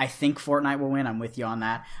to win. I think Fortnite will win. I'm with you on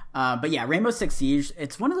that. But yeah, Rainbow Six Siege,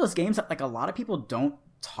 it's one of those games that like a lot of people don't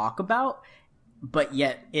talk about, but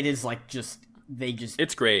yet it is like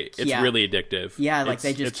it's great. It's really addictive. Yeah, like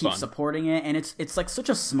they just keep supporting it, and it's like such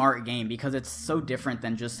a smart game because it's so different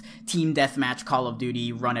than just team deathmatch Call of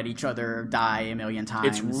Duty, run at each other, die a million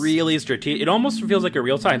times. It's really strategic. It almost feels like a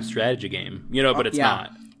real-time strategy game, but it's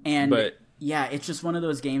not. Yeah, it's just one of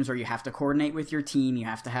those games where you have to coordinate with your team, you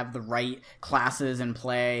have to have the right classes in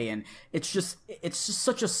play, and it's just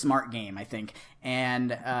such a smart game, I think.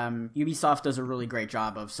 And Ubisoft does a really great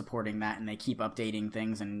job of supporting that, and they keep updating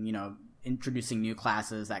things and, introducing new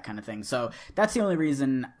classes, that kind of thing. So that's the only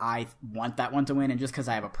reason I want that one to win, and just because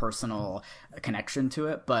I have a personal connection to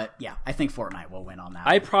it. But yeah, I think Fortnite will win on that.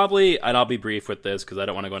 And I'll be brief with this because I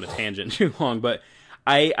don't want to go on a tangent too long, but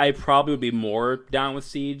I probably would be more down with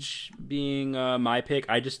Siege being my pick.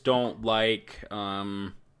 I just don't like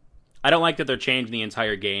I don't like that they're changing the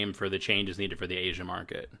entire game for the changes needed for the Asian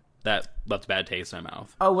market. That left a bad taste in my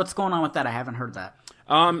mouth. Oh, what's going on with that? I haven't heard that.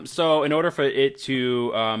 So in order for it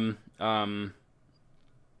to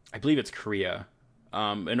I believe it's Korea.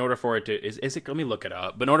 In order for it to is it? Let me look it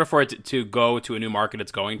up. But in order for it to go to a new market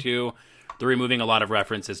it's going to, they're removing a lot of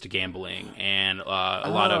references to gambling and a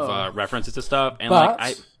lot of references to stuff. And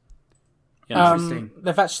interesting.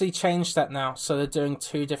 They've actually changed that now, so they're doing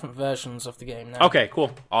 2 different versions of the game now. Okay,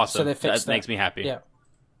 cool, awesome. So they fixed that. Makes me happy. Yeah.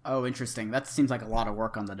 Oh, interesting. That seems like a lot of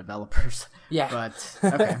work on the developers. Yeah. But,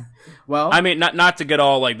 okay. Well, I mean, not to get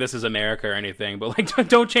all, like, this is America or anything, but, like,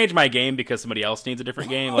 don't change my game because somebody else needs a different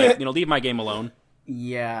game. Like, leave my game alone.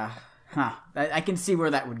 Yeah. Huh. I can see where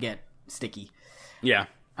that would get sticky. Yeah.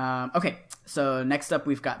 Okay. So, next up,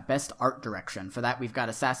 we've got Best Art Direction. For that, we've got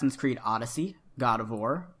Assassin's Creed Odyssey, God of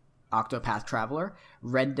War, Octopath Traveler,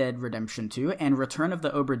 Red Dead Redemption 2, and Return of the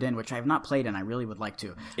Obra Dinn, which I have not played and I really would like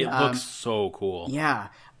to. It looks so cool. Yeah.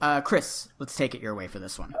 Chris, let's take it your way for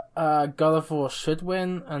this one. God of War should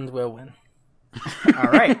win and will win.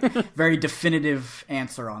 All right. Very definitive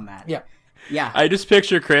answer on that. Yeah. Yeah. I just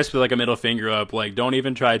picture Chris with like a middle finger up, like, don't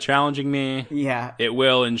even try challenging me. Yeah. It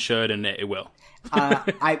will and should, and it will.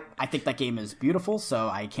 I think that game is beautiful, so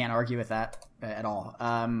I can't argue with that at all.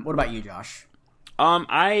 What about you, Josh?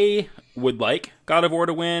 I would like God of War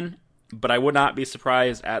to win, but I would not be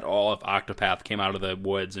surprised at all if Octopath came out of the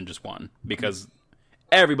woods and just won, because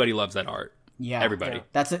everybody loves that art. Yeah, everybody.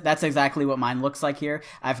 Yeah. That's exactly what mine looks like here.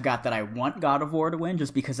 I've got that I want God of War to win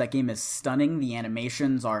just because that game is stunning. The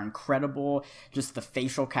animations are incredible. Just the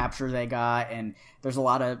facial capture they got, and there's a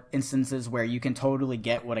lot of instances where you can totally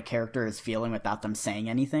get what a character is feeling without them saying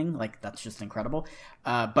anything. Like, that's just incredible.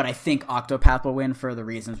 But I think Octopath will win for the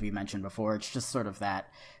reasons we mentioned before. It's just sort of that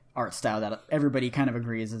art style that everybody kind of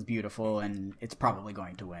agrees is beautiful, and it's probably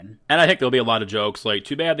going to win. And I think there'll be a lot of jokes like,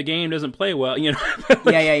 "Too bad the game doesn't play well," you know.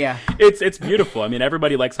 Yeah. It's beautiful. I mean,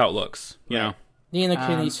 everybody likes how it looks, you know. Ni no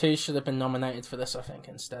Kuni 2 should have been nominated for this, I think,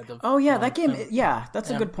 instead of... Oh, yeah, that game... Yeah, that's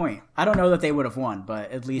a good point. I don't know that they would have won,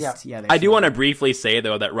 but at least, they I do want to briefly say,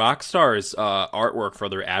 though, that Rockstar's artwork for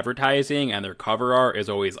their advertising and their cover art is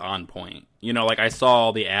always on point. You know, like, I saw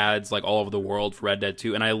all the ads, like, all over the world for Red Dead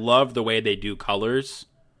 2, and I love the way they do colors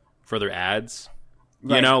for their ads.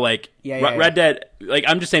 Right. You know, like, Red Dead, like,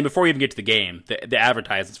 I'm just saying, before you even get to the game, the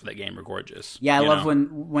advertisements for that game are gorgeous. Yeah, I love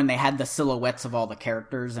when they had the silhouettes of all the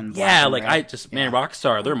characters and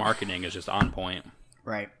Rockstar, their marketing is just on point.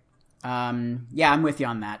 Right. Yeah, I'm with you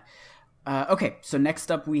on that. Okay, so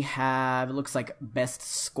next up we have, it looks like Best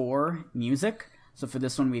Score Music. So for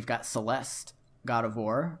this one, we've got Celeste, God of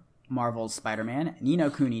War, Marvel's Spider-Man, Ni no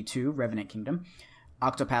Kuni 2, Revenant Kingdom,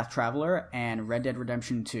 Octopath Traveler, and Red Dead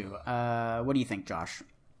Redemption 2. What do you think, Josh?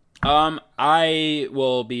 I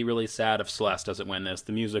will be really sad if Celeste doesn't win this.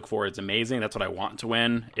 The music for it's amazing. That's what I want to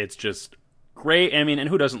win. It's just great. I mean, and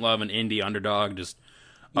who doesn't love an indie underdog just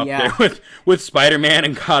up there with Spider-Man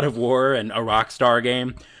and God of War and a Rockstar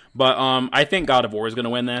game? But I think God of War is going to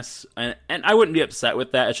win this, and I wouldn't be upset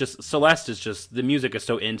with that. It's just Celeste is just, the music is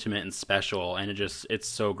so intimate and special, and it's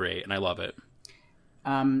so great, and I love it.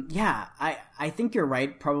 Yeah, I think you're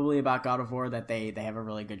right probably about God of War, that they have a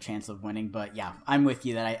really good chance of winning, but yeah, I'm with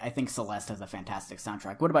you that I think Celeste has a fantastic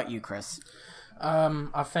soundtrack. What about you, Chris?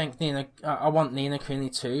 I think I want Ni no Kuni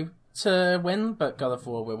 2 to win, but God of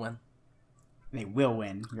War will win. They will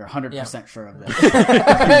win. You're 100% sure of this.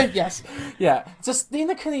 Yes. Yeah. Just Ni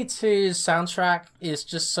no Kuni 2's soundtrack is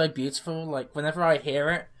just so beautiful. Like, whenever I hear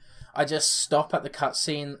it, I just stop at the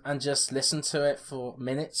cutscene and just listen to it for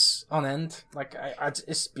minutes on end. Like,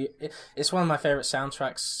 it's one of my favorite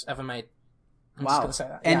soundtracks ever made. I'm just gonna say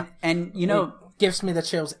that. And you know, it gives me the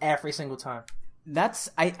chills every single time.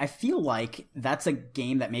 I feel like that's a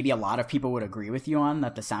game that maybe a lot of people would agree with you on,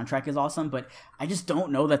 that the soundtrack is awesome, but I just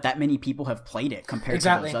don't know that many people have played it compared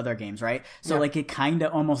to those other games, right? So like, it kind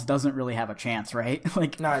of almost doesn't really have a chance, right?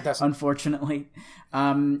 Like, no, it doesn't, unfortunately.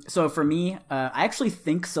 So for me, I actually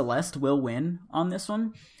think Celeste will win on this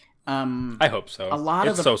one. I hope so.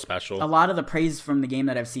 It's so special. A lot of the praise from the game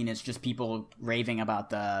that I've seen is just people raving about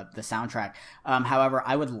the soundtrack. However,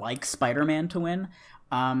 I would like Spider-Man to win.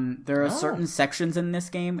 There are certain sections in this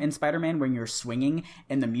game, in Spider-Man, when you're swinging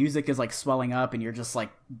and the music is like swelling up and you're just like,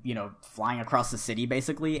 you know, flying across the city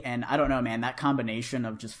basically. And I don't know, man, that combination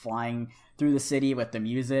of just flying through the city with the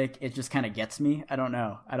music, it just kind of gets me. I don't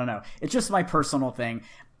know. It's just my personal thing.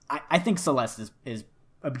 I think Celeste is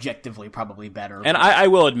objectively probably better. And I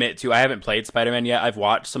will admit too, I haven't played Spider-Man yet. I've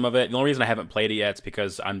watched some of it. The only reason I haven't played it yet is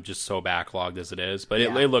because I'm just so backlogged as it is. But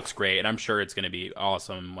it looks great, and I'm sure it's going to be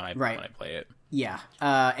awesome when I play it. Yeah,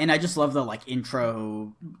 and I just love the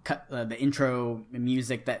intro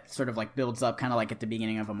music that sort of like builds up, kind of like at the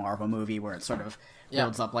beginning of a Marvel movie where it sort of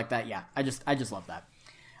builds up like that. Yeah, I just love that.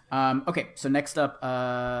 Okay, so next up,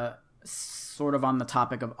 sort of on the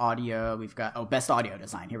topic of audio, we've got best audio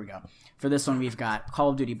design. Here we go. For this one, we've got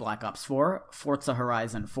Call of Duty Black Ops 4, Forza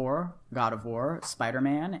Horizon 4, God of War,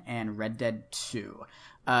 Spider-Man, and Red Dead 2.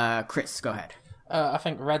 Chris, go ahead. I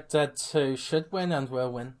think Red Dead 2 should win and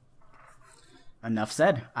will win. Enough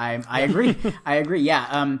said. I agree. I agree.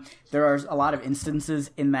 Yeah. There are a lot of instances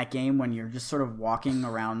in that game when you're just sort of walking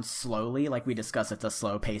around slowly. Like we discussed, it's a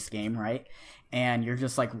slow paced game, right? And you're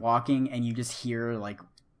just like walking and you just hear like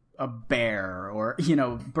a bear or, you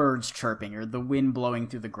know, birds chirping or the wind blowing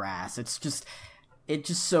through the grass. It's just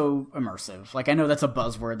so immersive. Like, I know that's a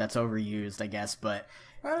buzzword that's overused, I guess, but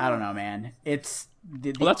I don't know, man. It's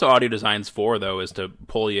well, that's what audio design's for, though, is to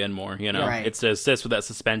pull you in more, you know? Right. It's to assist with that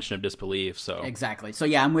suspension of disbelief, so... Exactly. So,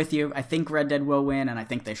 yeah, I'm with you. I think Red Dead will win, and I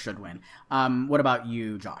think they should win. What about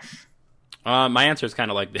you, Josh? My answer is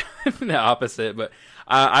kind of like the opposite, but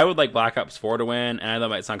I would like Black Ops 4 to win, and I know that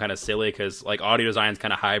might sound kind of silly, because, like, audio design's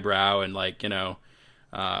kind of highbrow and, like, you know,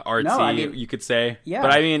 artsy, you could say. Yeah.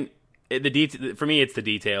 But, I mean, for me, it's the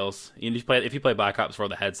details. If you play Black Ops 4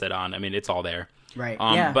 with the headset on, I mean, it's all there. Right.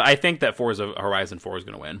 Yeah. But I think that Forza Horizon 4 is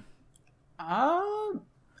going to win.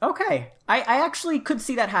 Okay. I actually could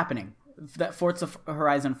see that happening. That Forza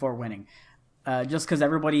Horizon 4 winning. Just because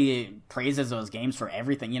everybody praises those games for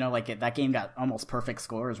everything. You know, like that game got almost perfect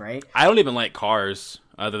scores, right? I don't even like cars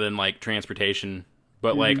other than like transportation.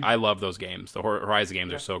 But like, I love those games. The Horizon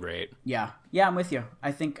games are so great. Yeah. Yeah, I'm with you.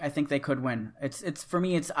 I think they could win. It's for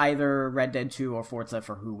me, it's either Red Dead 2 or Forza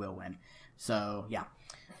for who will win. So, yeah.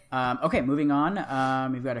 Okay, moving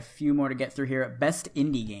on. We've got a few more to get through here. Best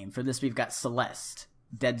indie game. For this, we've got Celeste,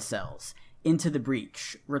 Dead Cells, Into the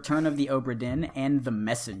Breach, Return of the Obra Dinn, and The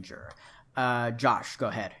Messenger. Josh, go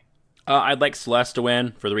ahead. I'd like Celeste to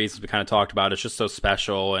win for the reasons we kind of talked about. It's just so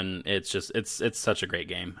special, and it's such a great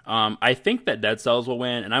game. I think that Dead Cells will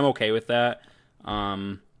win, and I'm okay with that.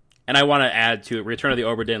 And I want to add to it, Return of the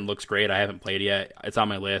Obra Dinn looks great. I haven't played it yet. It's on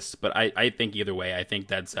my list, but I think either way, I think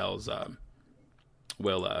Dead Cells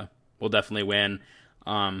will definitely win.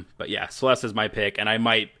 But yeah, Celeste is my pick, and I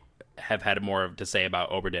might have had more to say about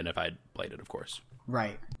Obra Dinn if I'd played it, of course.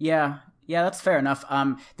 Right. Yeah, that's fair enough.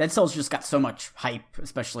 Dead Cells just got so much hype,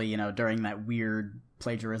 especially, during that weird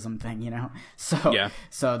plagiarism thing, So yeah.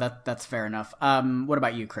 So that's fair enough. What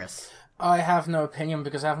about you, Chris? I have no opinion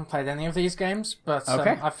because I haven't played any of these games, but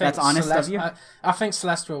okay. I think that's honest Celeste, of you. I think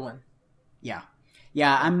Celeste will win. Yeah,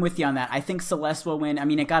 I'm with you on that. I think Celeste will win. I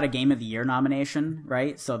mean, it got a Game of the Year nomination,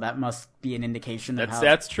 right? So that must be an indication of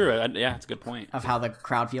that's true. Yeah, that's a good point. Of how the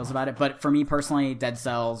crowd feels about it. But for me personally, Dead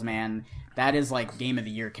Cells, man, that is like Game of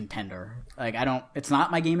the Year contender. Like, it's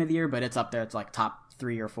not my Game of the Year, but it's up there. It's like top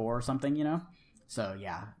 3 or 4 or something, So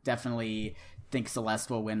yeah, definitely think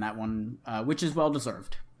Celeste will win that one, which is well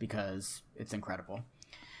deserved because it's incredible.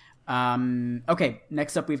 Okay,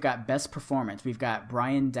 next up we've got Best Performance. We've got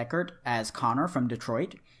Brian Deckert as Connor from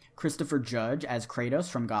Detroit, Christopher Judge as Kratos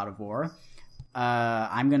from God of War.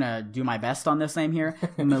 I'm gonna do my best on this name here.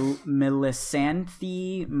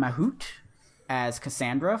 Melisanthe Mahout as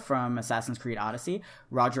Cassandra from Assassin's Creed Odyssey,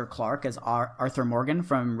 Roger Clark as Arthur Morgan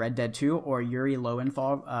from Red Dead 2, or Yuri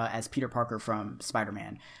Lowenthal as Peter Parker from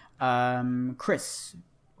Spider-Man. Chris,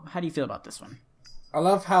 how do you feel about this one? I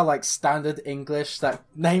love how standard English that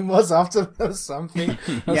name was after something.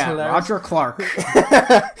 Yeah, hilarious. Roger Clark.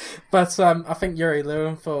 But I think Yuri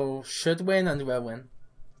Lowenthal should win and will win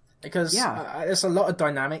because there's a lot of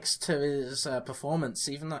dynamics to his performance,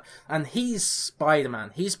 even though, and he's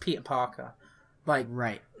Spider-Man, he's Peter Parker,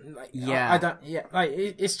 right.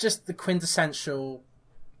 It's just the quintessential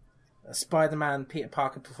Spider-Man Peter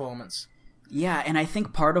Parker performance. Yeah, and I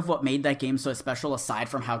think part of what made that game so special, aside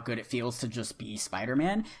from how good it feels to just be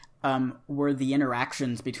Spider-Man, were the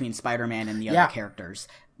interactions between Spider-Man and the other characters.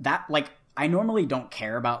 That, I normally don't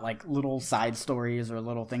care about, little side stories or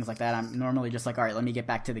little things like that. I'm normally just all right, let me get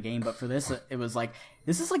back to the game. But for this, it was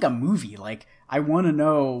this is like a movie. I want to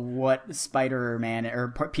know what Spider-Man or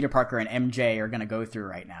Peter Parker and MJ are going to go through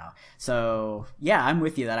right now. So, yeah, I'm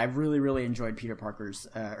with you that I really, really enjoyed Peter Parker's,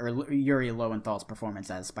 or Yuri Lowenthal's performance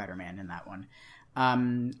as Spider-Man in that one.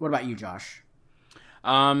 What about you, Josh?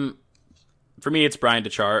 For me, it's Brian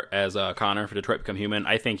Deckert as Connor for Detroit Become Human.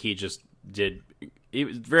 I think he just did... It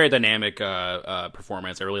was a very dynamic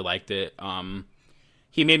performance. I really liked it.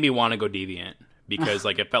 He made me want to go deviant because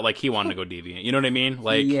it felt like he wanted to go deviant. You know what I mean?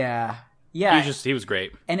 Yeah. He was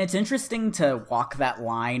great. And it's interesting to walk that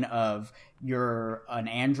line of you're an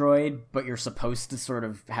android, but you're supposed to sort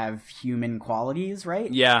of have human qualities,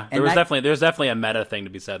 right? Yeah, there's definitely a meta thing to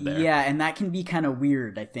be said there. Yeah, and that can be kind of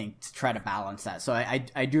weird, I think, to try to balance that. So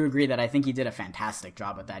I do agree that I think he did a fantastic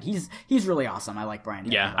job with that. He's really awesome. I like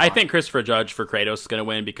Brian. Yeah, I think Christopher Judge for Kratos is going to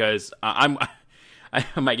win because I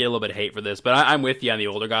might get a little bit of hate for this, but I'm with you on the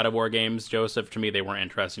older God of War games, Joseph. To me, they weren't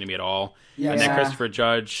interesting to me at all. Yeah. And then Christopher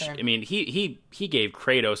Judge, I mean, he gave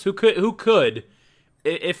Kratos, who could,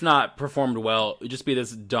 if not performed well, just be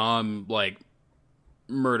this dumb,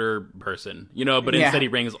 murder person, but instead he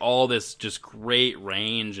brings all this just great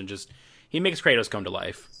range and he makes Kratos come to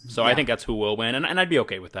life. So I think that's who will win, and I'd be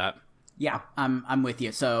okay with that. Yeah, I'm with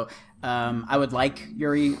you. So I would like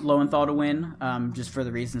Yuri Lowenthal to win, just for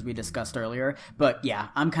the reasons we discussed earlier. But yeah,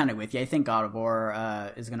 I'm kind of with you. I think God of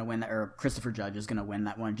War is going to win that, or Christopher Judge is going to win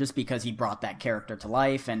that one, just because he brought that character to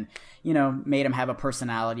life and made him have a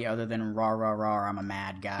personality other than rah rah rah. I'm a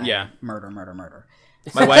mad guy. Yeah, murder, murder, murder.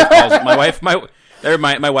 My wife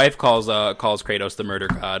calls Kratos the murder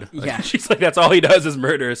god. Yeah, she's like, that's all he does is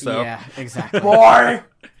murder. So yeah, exactly. Boy.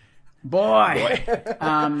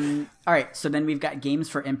 All right, so then we've got Games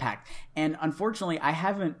for Impact. And unfortunately, I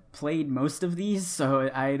haven't played most of these, so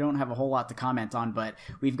I don't have a whole lot to comment on, but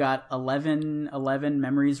we've got 11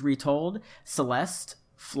 Memories Retold, Celeste,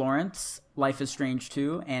 Florence, Life is Strange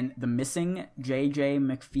 2, and The Missing, J.J.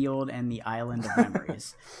 McField and the Island of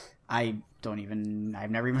Memories. I've never even heard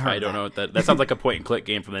of that. I don't know what that sounds like a point-and-click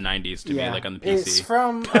game from the 90s to me, on the PC. It's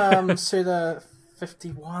from Suda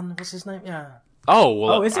 51, what's his name? Yeah. Oh,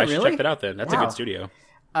 well, is it I should really? check that out then. That's a good studio.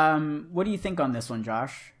 What do you think on this one,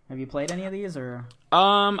 Josh? Have you played any of these, or?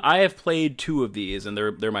 I have played 2 of these, and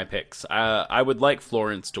they're my picks. I would like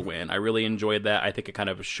Florence to win. I really enjoyed that. I think it kind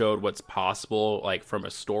of showed what's possible, from a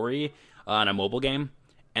story on a mobile game.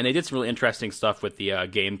 And they did some really interesting stuff with the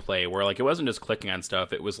gameplay, where it wasn't just clicking on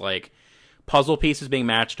stuff. It was puzzle pieces being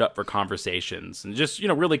matched up for conversations, and just,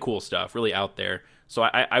 really cool stuff, really out there. So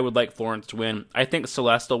I would like Florence to win. I think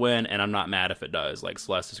Celeste will win, and I'm not mad if it does. Like,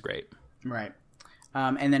 Celeste is great. Right.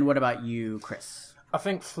 And then what about you, Chris? I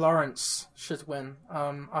think Florence should win.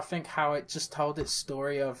 I think how it just told its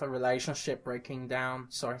story of a relationship breaking down.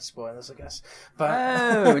 Sorry, spoilers, I guess.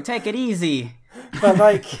 But take it easy. But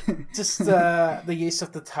like, just the use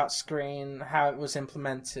of the touchscreen, how it was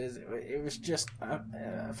implemented, it was just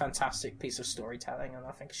a fantastic piece of storytelling, and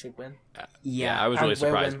I think it should win. Yeah, I was really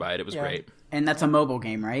surprised by it. It was great. And that's a mobile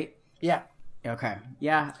game, right? Yeah. Okay.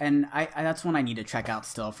 Yeah, and I that's one I need to check out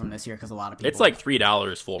still from this year because a lot of people... It's like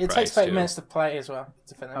 $3 full price. It takes 30 minutes to play as well,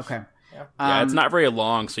 to finish. Okay. Yeah, it's not very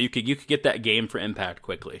long, so you could get that game for Impact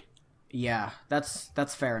quickly. Yeah, that's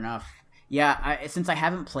fair enough. Yeah, since I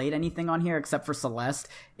haven't played anything on here except for Celeste,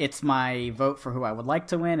 it's my vote for who I would like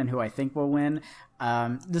to win and who I think will win.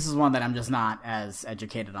 This is one that I'm just not as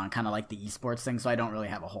educated on, kind of like the esports thing, so I don't really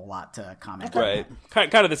have a whole lot to comment on. Right.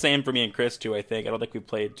 Kind of the same for me and Chris, too, I think. I don't think we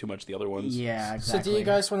played too much the other ones. Yeah, exactly. So do you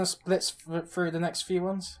guys want to split through the next few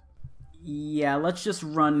ones? Yeah, let's just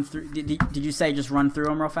run through... Did you say just run through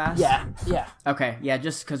them real fast? Yeah. Okay, yeah,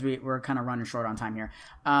 just because we're kind of running short on time here.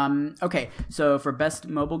 Okay, so for best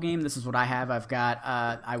mobile game, this is what I have. I've got,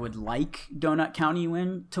 I would like Donut County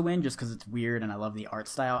to win just because it's weird and I love the art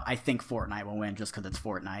style. I think Fortnite will win just because it's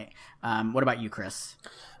Fortnite. What about you, Chris?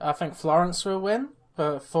 I think Florence will win,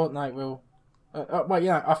 but Fortnite will...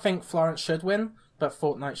 I think Florence should win, but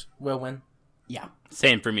Fortnite will win. Yeah.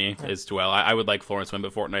 Same for me as well. I would like Florence to win,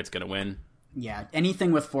 but Fortnite's going to win. Yeah,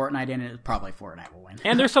 anything with Fortnite in it, probably Fortnite will win.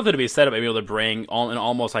 And there's something to be said about being able to bring an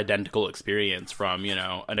almost identical experience from,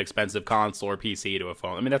 an expensive console or PC to a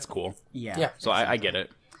phone. I mean, that's cool. Yeah. So exactly. I get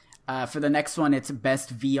it. For the next one, it's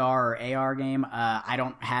best VR or AR game. I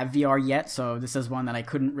don't have VR yet, so this is one that I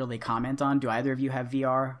couldn't really comment on. Do either of you have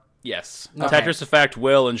VR? Yes. Okay. Tetris Effect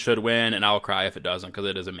will and should win, and I'll cry if it doesn't, because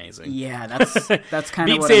it is amazing. Yeah, that's kind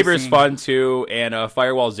of Beat Saber is fun, too, and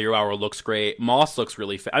Firewall Zero Hour looks great. Moss looks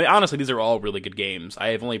really I mean, honestly, these are all really good games. I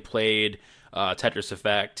have only played Tetris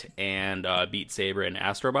Effect and Beat Saber and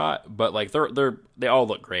Astrobot, but like they all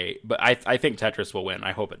look great. But I think Tetris will win.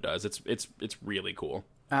 I hope it does. It's really cool.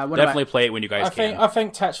 Definitely play it when you guys can. I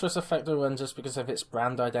think Tetris Effect will win just because of its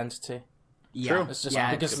brand identity. Yeah, True. It's just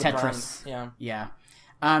because of the Tetris. brand. Yeah.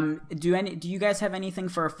 Do you guys have anything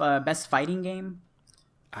for best fighting game?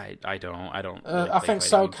 I don't. Really I think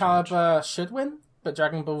Soul Calibur should win, but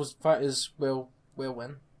Dragon Ball Fighters will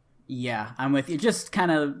win. Yeah, I'm with you. Just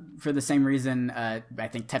kind of for the same reason, I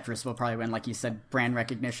think Tetris will probably win. Like you said, brand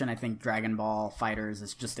recognition. I think Dragon Ball Fighters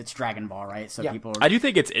is it's Dragon Ball, right? So people. I do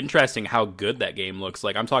think it's interesting how good that game looks.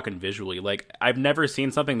 Like, I'm talking visually. Like, I've never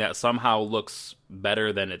seen something that somehow looks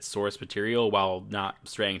better than its source material while not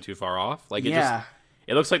straying too far off. Like,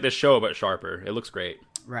 it looks like the show, but sharper. It looks great.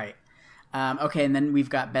 Right. Okay, and then we've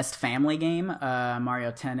got Best Family Game,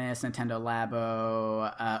 Mario Tennis, Nintendo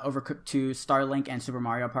Labo, Overcooked 2, Starlink, and Super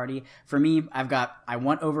Mario Party. For me, I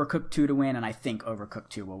want Overcooked 2 to win, and I think Overcooked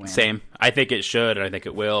 2 will win. Same. I think it should, and I think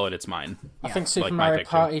it will, and it's mine. I think Super Mario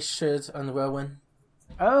Party should and will win.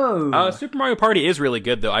 Oh! Super Mario Party is really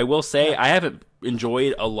good, though. I will say, I haven't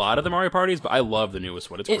enjoyed a lot of the Mario Parties, but I love the newest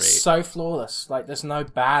one. It's great. It's so flawless. Like, there's no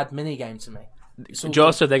bad minigame to me.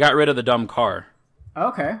 Joseph, they got rid of the dumb car.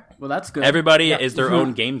 Okay, well that's good. Everybody is their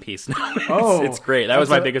own game piece now. It's great. That was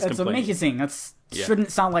my biggest complaint. It's amazing.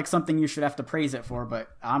 Shouldn't sound like something you should have to praise it for, but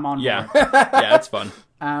I'm on board. Yeah, it's fun.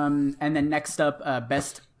 And then next up,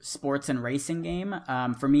 best sports and racing game.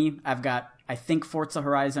 For me, I think Forza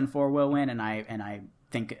Horizon 4 will win, and I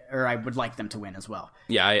would like them to win as well.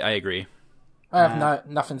 Yeah, I agree. I have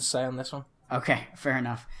nothing to say on this one. Okay, fair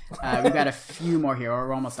enough. We've got a few more here, or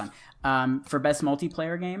we're almost done. For best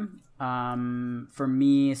multiplayer game, for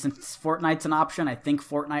me, since Fortnite's an option, I think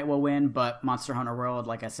Fortnite will win, but Monster Hunter World,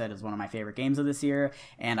 like I said, is one of my favorite games of this year,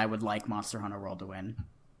 and I would like Monster Hunter World to win.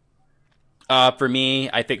 For me,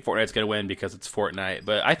 I think Fortnite's going to win because it's Fortnite,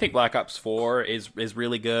 but I think Black Ops 4 is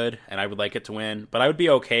really good, and I would like it to win, but I would be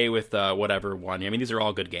okay with whatever won. I mean, these are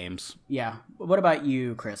all good games. Yeah. What about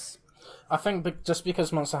you, Chris? I think just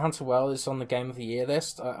because Monster Hunter World is on the Game of the Year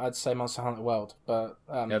list, I'd say Monster Hunter World. But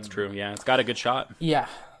that's true. Yeah, it's got a good shot. Yeah,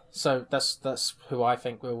 so that's who I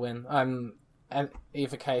think will win. And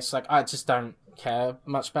either case, like I just don't care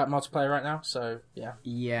much about multiplayer right now. So yeah.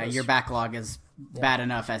 Yeah, your backlog is bad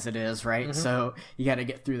enough as it is, right? Mm-hmm. So you got to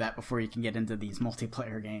get through that before you can get into these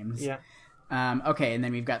multiplayer games. Yeah. Okay, and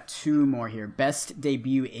then we've got two more here. Best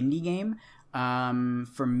debut indie game.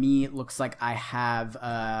 For me, it looks like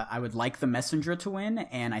I would like The Messenger to win,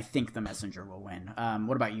 and I think The Messenger will win.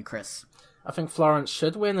 What about you, Chris? I think Florence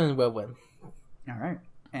should win and will win. All right.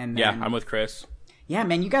 And yeah, then, I'm with Chris. Yeah,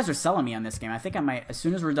 man, you guys are selling me on this game. I think I might, as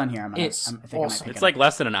soon as we're done here, It's I might awesome. pick It's it like up.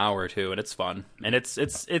 less than an hour too, and it's fun, and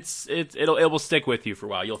it will stick with you for a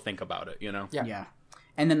while. You'll think about it, you know. Yeah.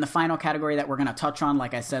 And then the final category that we're going to touch on,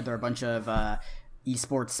 like I said, there are a bunch of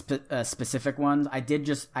esports specific ones.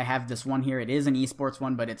 I have this one here. It is an esports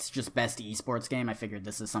one, but it's just best esports game. I figured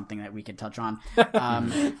this is something that we could touch on.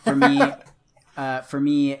 For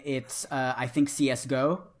me, it's I think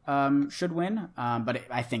CS:GO should win, but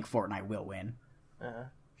I think Fortnite will win.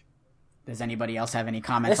 Does anybody else have any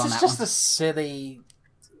comments on that one? This is just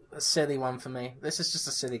a silly one for me. This is just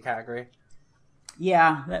a silly category.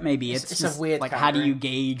 Yeah, that may be. It's a weird like, category. how do you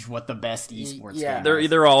gauge what the best esports game is?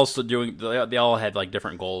 They're also doing. They all had like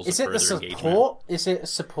different goals. Is for it the their support? engagement. Is it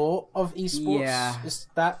support of esports? Yeah. Is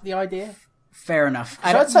that the idea? Fair enough.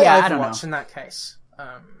 I'd say I don't know. Overwatch in that case.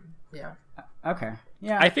 Yeah. Okay.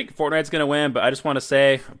 Yeah. I think Fortnite's going to win, but I just want to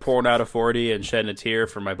say, pouring out a 40 and shedding a tear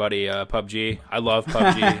for my buddy PUBG. I love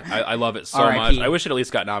PUBG. I love it so much. I wish it at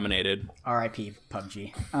least got nominated. R.I.P.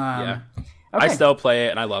 PUBG. Yeah. Okay. I still play it,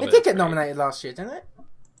 and I love it. It did get nominated last year, didn't it?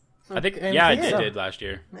 I think, Game yeah, of the it Year. did last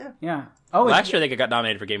year. Yeah. Oh, Last year, I think it got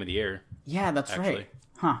nominated for Game of the Year. Yeah, that's actually. right.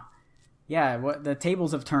 Huh. Yeah, the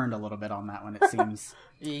tables have turned a little bit on that one, it seems.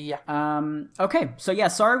 Yeah. Okay, so yeah,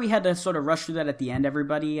 sorry we had to sort of rush through that at the end,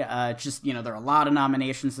 everybody. Just, there are a lot of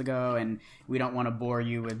nominations to go, and we don't want to bore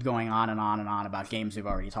you with going on and on and on about games we've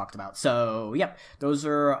already talked about. So, yep, those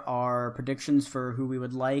are our predictions for who we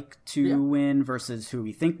would like to win versus who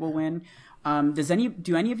we think will win. Do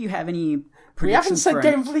any of you have any predictions? We haven't said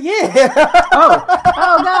Game of the Year. Oh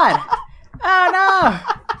God! Oh no!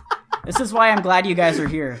 This is why I'm glad you guys are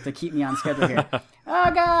here to keep me on schedule here.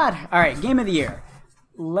 Oh God! All right, Game of the Year.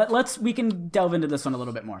 We can delve into this one a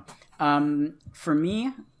little bit more. For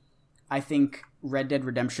me, I think Red Dead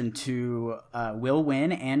Redemption 2 will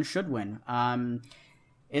win and should win. I'll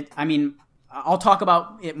talk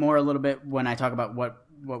about it more a little bit when I talk about what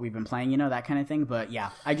we've been playing, that kind of thing. But yeah,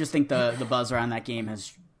 I just think the buzz around that game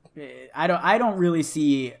has. I don't really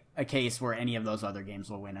see a case where any of those other games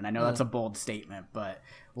will win, and I know that's a bold statement, but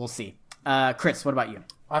we'll see. Chris, what about you?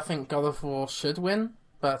 I think God of War should win,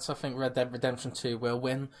 but I think Red Dead Redemption 2 will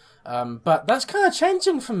win. But that's kind of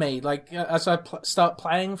changing for me. Like, as I start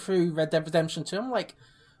playing through Red Dead Redemption 2, I'm like,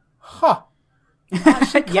 I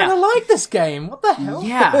actually kind of like this game. What the hell?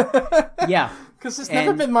 Yeah. Because it's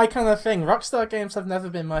never been my kind of thing. Rockstar games have never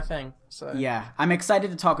been my thing. So yeah, I'm excited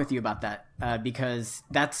to talk with you about that because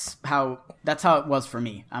that's how it was for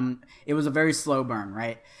me. It was a very slow burn,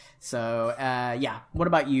 right? So yeah. What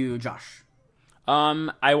about you, Josh?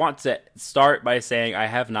 I want to start by saying I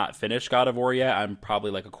have not finished God of War yet. I'm probably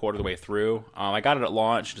like a quarter of the way through. I got it at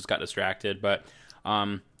launch, just got distracted, but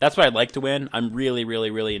that's what I'd like to win. I'm really, really,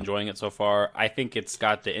 really enjoying it so far. I think it's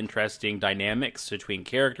got the interesting dynamics between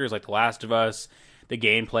characters like The Last of Us. The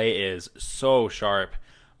gameplay is so sharp.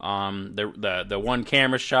 The one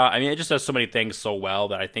camera shot. I mean, it just does so many things so well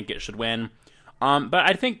that I think it should win. But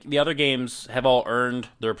I think the other games have all earned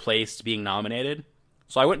their place being nominated.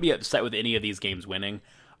 So I wouldn't be upset with any of these games winning.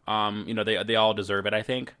 They all deserve it, I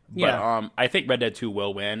think. Yeah. But I think Red Dead 2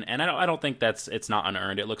 will win, and I don't think it's not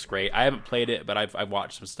unearned. It looks great. I haven't played it, but I've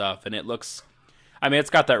watched some stuff, and it looks. I mean, it's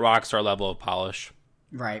got that Rockstar level of polish.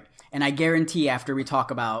 Right, and I guarantee after we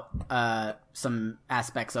talk about some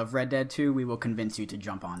aspects of Red Dead 2, we will convince you to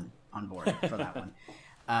jump on board for that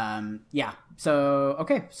one. Yeah. So,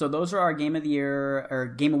 okay. So those are our Game of the Year or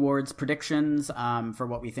Game Awards predictions for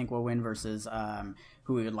what we think will win versus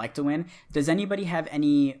who we would like to win. Does anybody have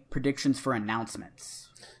any predictions for announcements?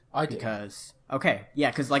 I do. Okay. Yeah,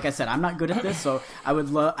 because like I said, I'm not good at this, so I would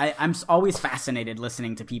love... I'm always fascinated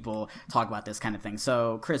listening to people talk about this kind of thing.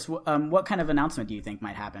 So, Chris, what kind of announcement do you think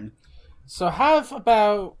might happen? So have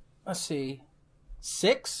about, let's see,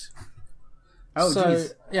 6? Oh,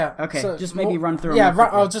 geez. Yeah. Okay, so just maybe run through them. Yeah,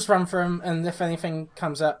 I'll just run through them, and if anything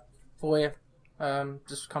comes up for you,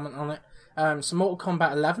 just comment on it. So Mortal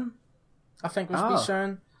Kombat 11, I think, was be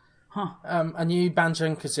shown. Huh. A new Banjo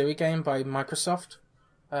and Kazooie game by Microsoft.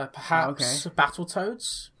 Perhaps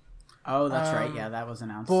Battletoads. Oh, that's right. Yeah, that was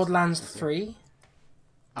announced. Borderlands 3.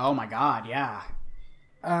 Oh my god, yeah.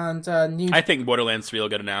 And new. I think Borderlands 3 will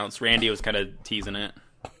get announced. Randy was kind of teasing it.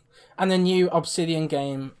 And the new Obsidian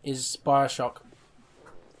game is BioShock.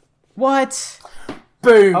 What?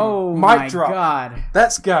 Boom! Oh Mic my drop. god.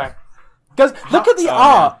 Let's go. Because look at the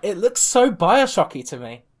art. Man. It looks so BioShocky to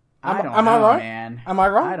me. Am I right? Man. Am I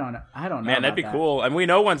wrong? I don't know. Man, that'd be cool. And we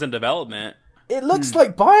know one's in development. It looks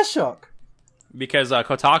like BioShock. Because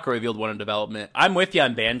Kotaku revealed one in development. I'm with you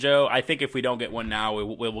on Banjo. I think if we don't get one now,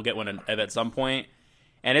 we'll get one at some point.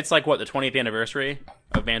 And it's like, what, the 20th anniversary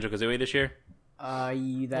of Banjo-Kazooie this year?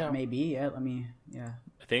 That may be. Yeah,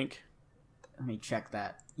 I think. Let me check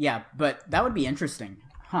that. Yeah, but that would be interesting.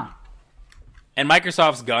 Huh. And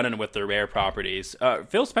Microsoft's gunning with their Rare properties.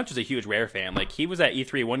 Phil Spencer's a huge Rare fan. Like, he was at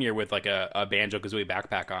E3 one year with, like, a Banjo-Kazooie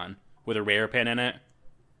backpack on with a Rare pin in it.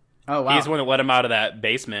 Oh, wow. He's the one that let him out of that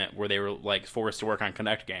basement where they were, like, forced to work on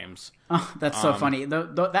Kinect games. Oh, that's so funny.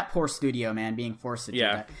 That poor studio, man, being forced to do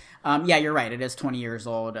that. Yeah, you're right. It is 20 years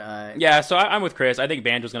old. Yeah, so I'm with Chris. I think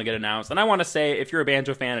Banjo's going to get announced. And I want to say, if you're a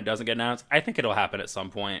Banjo fan and it doesn't get announced, I think it'll happen at some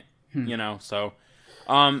point. You know, so...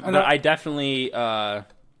 but I definitely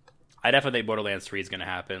think Borderlands 3 is going to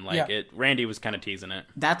happen. Randy was kind of teasing it.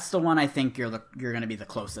 That's the one I think you're going to be the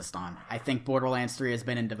closest on. I think Borderlands 3 has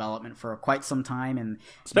been in development for quite some time, and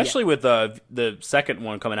especially with the second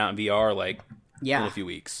one coming out in VR, in a few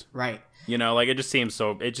weeks. Right. You know, it just seems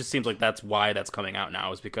like that's why that's coming out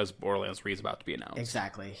now, is because Borderlands 3 is about to be announced.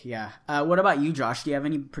 Exactly. Yeah. What about you, Josh? Do you have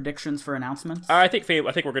any predictions for announcements? I think we're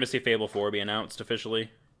going to see Fable 4 be announced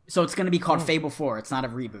officially. So it's going to be called Fable 4. It's not a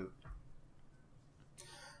reboot.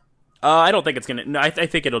 I don't think it's going to... No, I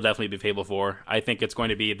think it'll definitely be Fable 4. I think it's going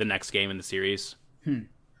to be the next game in the series.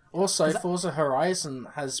 Also, Forza Horizon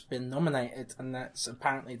has been nominated, and that's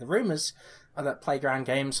apparently the rumors are that Playground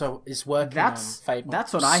Games is working on Fable.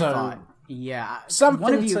 That's what I thought. Yeah.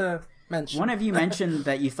 Something to mention. One of you mentioned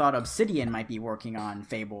that you thought Obsidian might be working on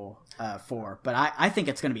Fable 4, but I think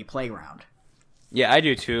it's going to be Playground. Yeah, I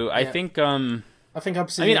do too. Yeah. I think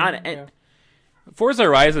Obsidian... Forza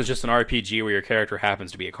Horizon is just an RPG where your character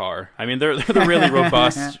happens to be a car. I mean, they're really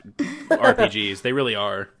robust RPGs. They really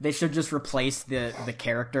are. They should just replace the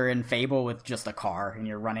character in Fable with just a car, and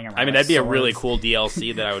you're running around. I mean, that'd be a really cool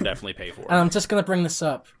DLC that I would definitely pay for. And I'm just going to bring this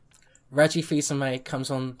up. Reggie Fils-Aimé comes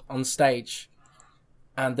on stage,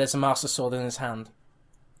 and there's a Master Sword in his hand.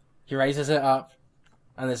 He raises it up,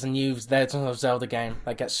 and there's a new Legend of Zelda game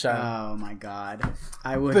that gets shown. Oh my god.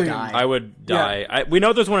 I would die. I would die. Yeah. We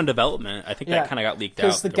know there's one in development. I think that kind of got leaked out.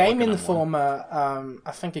 Because the Game Informer,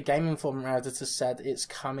 I think a Game Informer editor said it's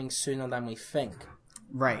coming sooner than we think.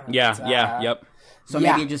 Right. Yep. So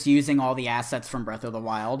maybe just using all the assets from Breath of the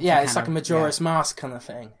Wild. Yeah, it's like a Majora's Mask kind of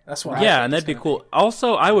thing. That's what. Yeah, and that'd be cool.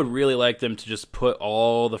 Also, I would really like them to just put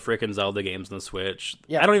all the frickin' Zelda games on the Switch.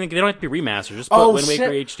 Yeah. They don't have to be remastered. Just put Wind Waker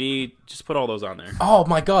HD. Just put all those on there. Oh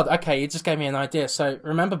my god. Okay, you just gave me an idea. So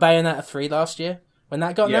remember Bayonetta 3 last year when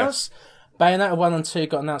that got announced? Bayonetta 1 and 2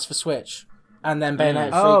 got announced for Switch, and then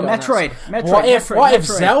Bayonetta 3 got Metroid. Metroid. What if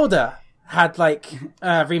Zelda had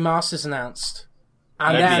remasters announced,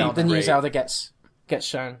 and then the new Zelda gets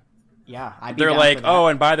shown? Yeah, they're like, oh,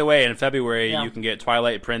 and by the way, in February you can get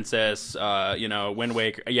Twilight Princess, Wind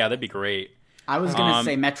Waker. Yeah, that'd be great. I was gonna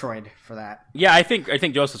say Metroid for that. Yeah, I think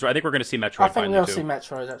Joseph's right. I think we're gonna see Metroid. I think we'll see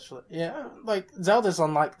Metroid actually. Yeah, Zelda's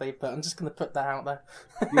unlikely, but I'm just gonna put that out there.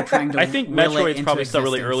 You're trying to. I think Metroid's probably still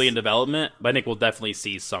really early in development, but I think we'll definitely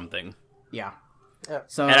see something. Yeah.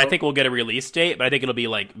 So, and I think we'll get a release date, but I think it'll be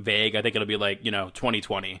vague. I think it'll be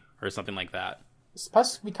 2020 or something like that. It's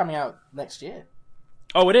supposed to be coming out next year.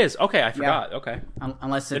 Oh, it is. Okay, I forgot. Yeah. Okay,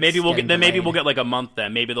 unless it's maybe we'll get a month.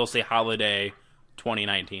 Then maybe they'll say holiday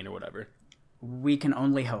 2019 or whatever. We can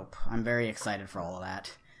only hope. I'm very excited for all of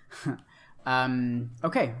that.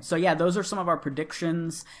 Okay, so those are some of our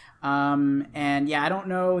predictions. And I don't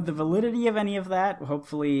know the validity of any of that.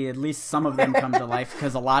 Hopefully, at least some of them come to life,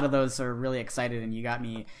 because a lot of those are really excited, and you got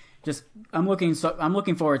me. I'm looking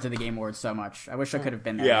forward to the Game Awards so much. I wish I could have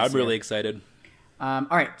been there. Yeah, I'm really excited. All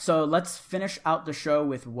right, so let's finish out the show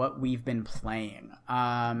with what we've been playing.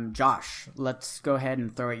 Josh, let's go ahead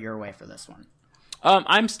and throw it your way for this one.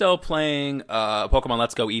 I'm still playing Pokemon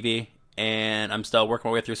Let's Go Eevee, and I'm still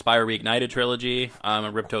working my way through Spyro Reignited trilogy. I'm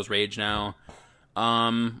on Ripto's Rage now.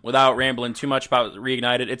 Without rambling too much about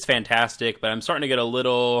Reignited, it's fantastic, but I'm starting to get a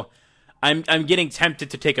little... I'm getting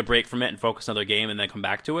tempted to take a break from it and focus on another game and then come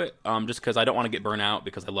back to it, just because I don't want to get burnt out,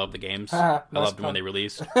 because I love the games. I loved them when they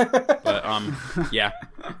released. But, yeah.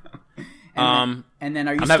 And then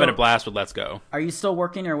are you I'm having a blast with Let's Go. Are you still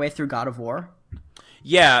working your way through God of War?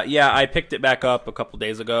 Yeah, I picked it back up a couple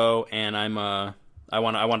days ago, and I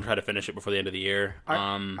want to try to finish it before the end of the year.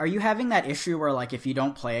 Are you having that issue where, if you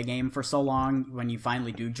don't play a game for so long, when you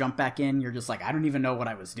finally do jump back in, you're just like, I don't even know what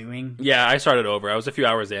I was doing? Yeah, I started over. I was a few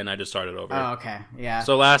hours in. I just started over. Oh, okay. Yeah.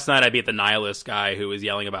 So last night I beat the Nihilist guy who was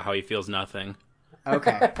yelling about how he feels nothing.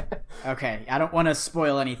 Okay. I don't want to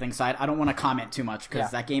spoil anything, so I don't want to comment too much, because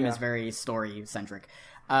that game is very story-centric.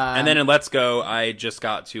 And then in Let's Go, I just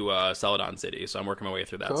got to Celadon City, so I'm working my way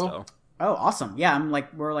through that still. Oh, awesome. Yeah,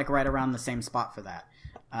 we're right around the same spot for that.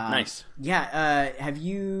 Nice. Yeah, have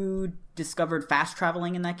you discovered fast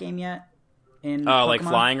traveling in that game yet? In Pokemon?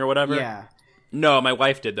 Flying or whatever? Yeah. No, my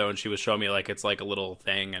wife did though, and she was showing me like it's like a little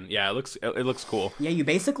thing, and yeah, it looks cool. Yeah, you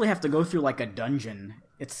basically have to go through like a dungeon.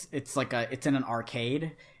 It's in an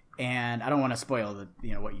arcade, and I don't want to spoil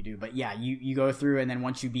what you do, but yeah, you go through, and then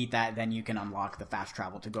once you beat that, then you can unlock the fast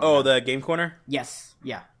travel to go. Oh, the game corner? Yes.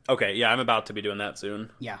 Yeah. Okay. Yeah, I'm about to be doing that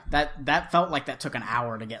soon. Yeah, that felt like that took an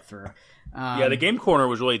hour to get through. Yeah, the game corner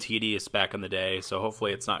was really tedious back in the day, so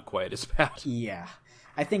hopefully it's not quite as bad. Yeah.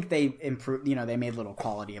 I think they improved, they made little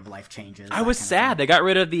quality of life changes. I was sad. They got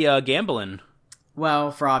rid of the gambling.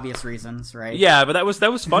 Well, for obvious reasons, right? Yeah, but that was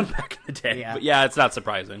fun back in the day. Yeah. But yeah, it's not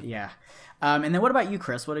surprising. Yeah. And then what about you,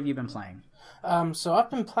 Chris? What have you been playing? So I've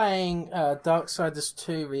been playing Darksiders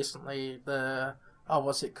 2 recently.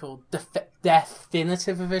 What's it called?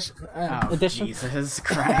 Definitive Edition. Jesus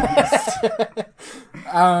Christ.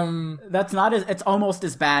 That's not it's almost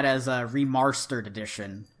as bad as a remastered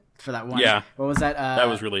edition for that one. Yeah. What was that? That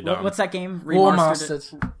was really dumb. What's that game?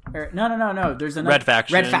 Remastered. No. There's another. Red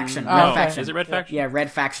Faction. Red Faction. Is it Red Faction? Yeah,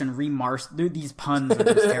 Red Faction remastered. Dude, these puns are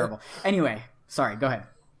just terrible. Anyway, sorry. Go ahead.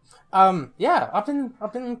 Yeah, I've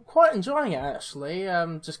been quite enjoying it actually.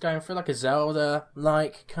 Just going through like a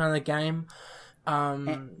Zelda-like kind of game.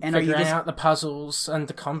 And figuring out the puzzles, and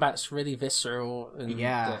the combat's really visceral and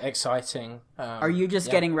exciting. Are you just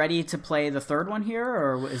getting ready to play the third one here,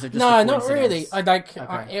 or is it just no, not really?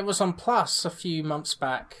 It was on Plus a few months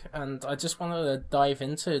back, and I just wanted to dive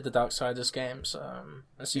into the Darksiders games and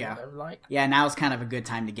see what they were like. Yeah, now is kind of a good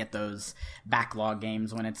time to get those backlog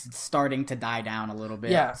games when it's starting to die down a little bit.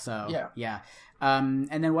 Yeah. So yeah. And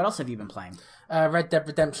then what else have you been playing? Red Dead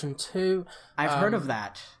Redemption 2. I've heard of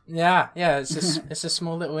that. Yeah, it's a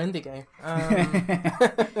small little indie game.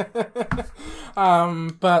 I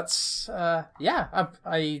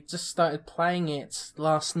just started playing it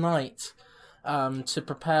last night to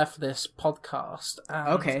prepare for this podcast. And,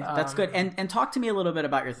 okay, that's good. And talk to me a little bit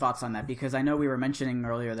about your thoughts on that, because I know we were mentioning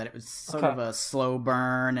earlier that it was sort of a slow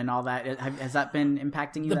burn and all that. Has that been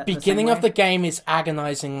impacting you? The beginning of the game is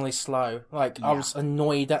agonizingly slow. I was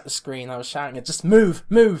annoyed at the screen. I was shouting it, just move,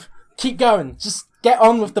 keep going, just get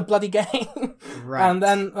on with the bloody game. Right. And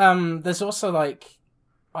then there's also I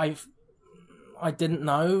didn't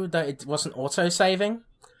know that it wasn't auto-saving.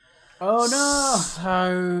 Oh no!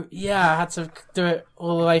 So yeah, I had to do it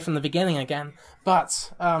all the way from the beginning again.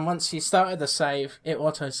 But once you started the save, it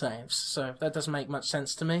auto-saves. So that doesn't make much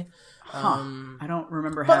sense to me. I don't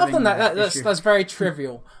remember but having. But other than that's very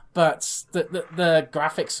trivial. But the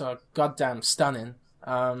graphics are goddamn stunning.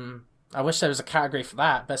 I wish there was a category for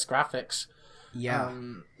that, best graphics. Yeah.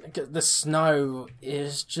 The snow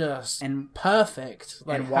is just perfect.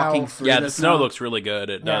 And walking through the snow looks really good.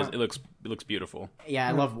 It does. It looks beautiful. Yeah,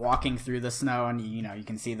 I love walking through the snow, and you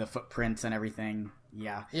can see the footprints and everything.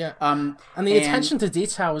 Yeah. Yeah. And the attention to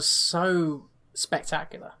detail is so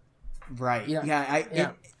spectacular. Right.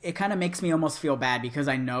 Yeah. It kind of makes me almost feel bad, because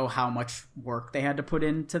I know how much work they had to put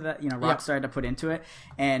into that. Rockstar had to put into it,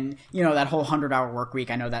 and that whole 100-hour work week.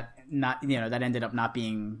 I know that that ended up not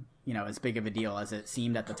being as big of a deal as it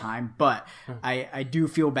seemed at the time, but I do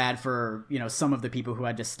feel bad for some of the people who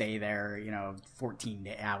had to stay there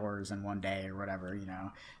 14 hours in one day or whatever.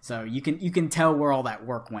 So you can tell where all that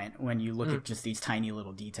work went when you look at just these tiny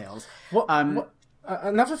little details.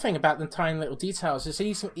 Another thing about the tiny little details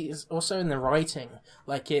is also in the writing.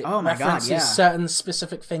 It references certain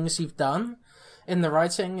specific things you've done in the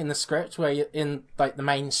writing, in the script, where you're in the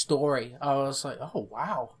main story. I was like, oh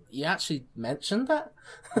wow, you actually mentioned that?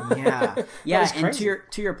 Yeah. And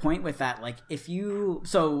to your point with that, if you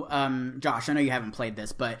Josh, I know you haven't played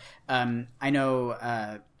this, but I know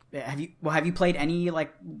have you played any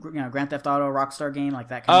Grand Theft Auto Rockstar game like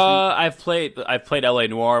that kind of thing? I've played LA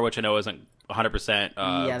Noire, which I know isn't 100%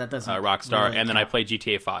 that doesn't Rockstar, really and then I played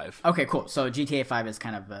GTA 5. Okay, cool. So GTA 5 is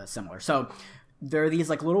kind of similar. So there are these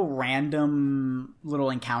little random little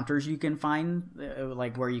encounters you can find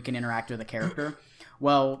where you can interact with a character.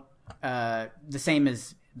 Well, the same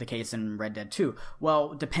is the case in Red Dead 2.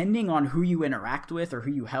 Well, depending on who you interact with or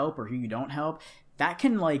who you help or who you don't help, that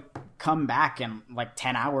can come back in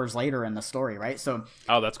 10 hours later in the story, right? So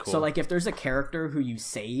that's cool. So if there's a character who you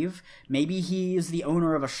save, maybe he's the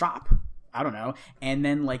owner of a shop. I don't know. And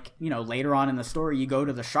then later on in the story, you go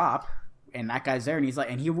to the shop and that guy's there, and he's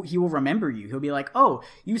and he will remember you. He'll be like, "Oh,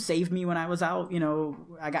 you saved me when I was out.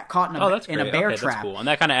 I got caught in a bear trap." That's cool. And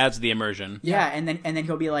that kind of adds the immersion. Yeah, and then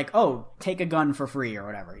he'll be like, "Oh, take a gun for free or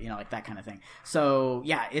whatever," that kind of thing. So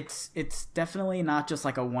yeah, it's definitely not just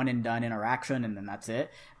a one and done interaction and then that's it.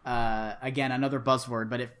 Again, another buzzword,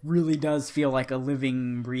 but it really does feel like a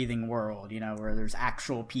living, breathing world, where there's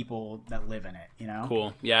actual people that live in it,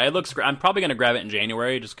 Cool. Yeah, it looks great. I'm probably going to grab it in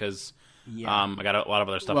January just because Yeah. I got a lot of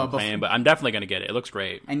other stuff I'm playing, but I'm definitely going to get it. It looks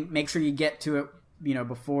great. And make sure you get to it,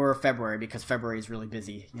 before February, because February is really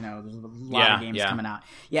busy. There's a lot of games coming out.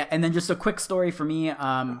 Yeah, and then just a quick story for me.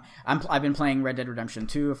 I've been playing Red Dead Redemption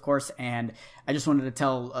 2, of course, and I just wanted to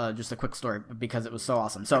tell just a quick story because it was so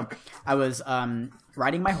awesome. So I was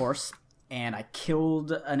riding my horse, and I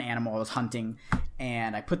killed an animal I was hunting,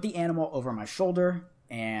 and I put the animal over my shoulder,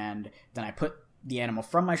 and then I put the animal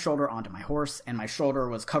from my shoulder onto my horse, and my shoulder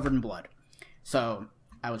was covered in blood. So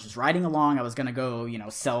I was just riding along. I was gonna go,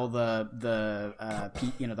 sell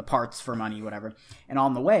the parts for money, whatever. And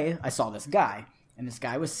on the way, I saw this guy, and this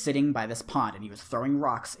guy was sitting by this pond, and he was throwing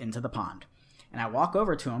rocks into the pond. And I walk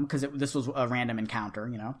over to him because this was a random encounter,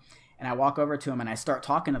 And I walk over to him, and I start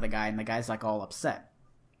talking to the guy, and the guy's like all upset.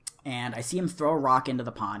 And I see him throw a rock into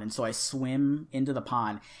the pond, and so I swim into the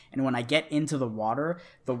pond. And when I get into the water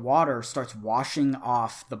starts washing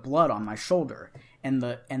off the blood on my shoulder. And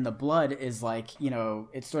the blood is like,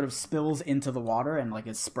 it sort of spills into the water and like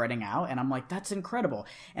is spreading out. And I'm like, that's incredible.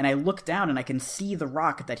 And I look down and I can see the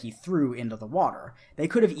rock that he threw into the water. They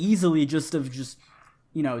could have easily just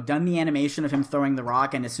done the animation of him throwing the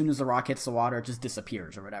rock, and as soon as the rock hits the water, it just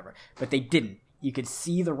disappears or whatever. But they didn't. You could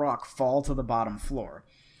see the rock fall to the bottom floor.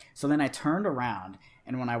 So then I turned around,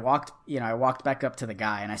 and when I walked back up to the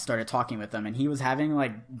guy, and I started talking with him, and he was having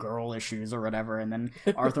like girl issues or whatever. And then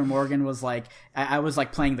Arthur Morgan was like, I was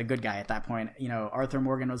like playing the good guy at that point. Arthur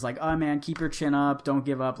Morgan was like, oh man, keep your chin up, don't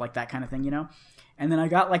give up, like that kind of thing, And then I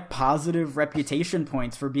got like positive reputation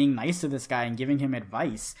points for being nice to this guy and giving him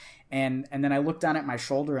advice. And then I looked down at my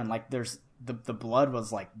shoulder, and like there's the blood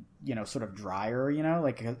was like, sort of drier,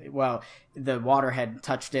 the water had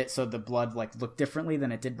touched it, so the blood like looked differently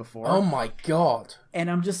than it did before. Oh my God. And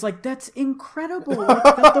I'm just like, that's incredible. Like,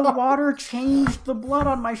 that the water changed the blood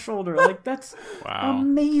on my shoulder. Like, that's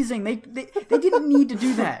amazing. They didn't need to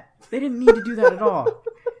do that. They didn't need to do that at all.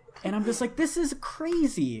 And I'm just like, this is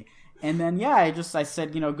crazy. And then, I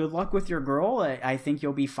said, good luck with your girl. I think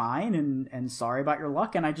you'll be fine, and sorry about your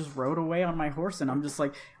luck. And I just rode away on my horse, and I'm just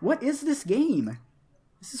like, what is this game?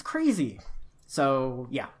 This is crazy. So,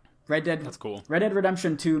 Red Dead. That's cool. Red Dead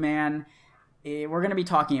Redemption 2, man. We're going to be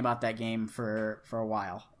talking about that game for a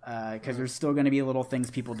while, because there's still going to be little things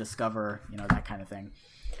people discover, that kind of thing.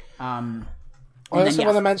 I also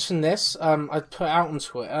want to mention this. I put out on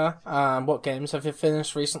Twitter what games have you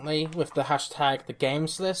finished recently with the hashtag The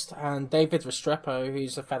Games List, and David Restrepo,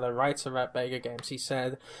 who's a fellow writer at Vega Games, he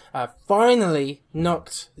said, finally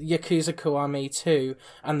knocked Yakuza Kiwami 2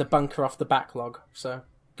 and The Bunker off the backlog. So,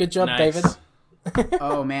 good job, David.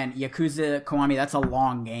 Oh man, Yakuza Kiwami, that's a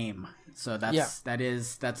long game. So that's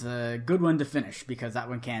a good one to finish, because that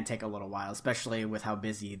one can take a little while, especially with how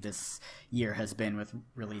busy this year has been with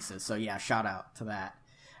releases. So shout out to that.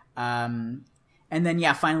 And then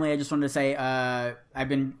finally, I just wanted to say I've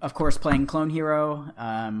been, of course, playing Clone Hero.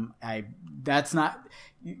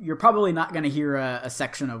 You're probably not going to hear a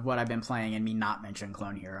section of what I've been playing and me not mention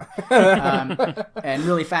Clone Hero. And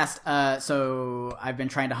really fast, so I've been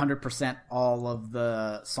trying to 100% all of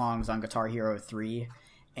the songs on Guitar Hero 3.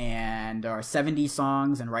 And there are 70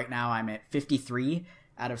 songs, and right now I'm at 53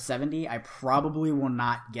 out of 70. I probably will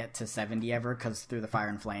not get to 70 ever, because Through the Fire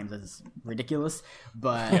and Flames is ridiculous.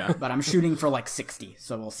 But but I'm shooting for like 60,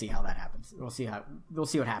 so we'll see how that happens. We'll see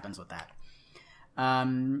what happens with that.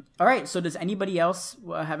 All right. So does anybody else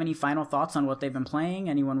have any final thoughts on what they've been playing?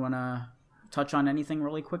 Anyone want to touch on anything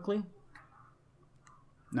really quickly?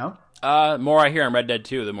 No? More I hear on Red Dead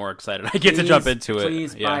 2, the more excited I get to jump into it.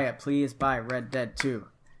 Please buy it. Please buy Red Dead 2.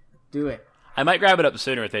 Do it. I might grab it up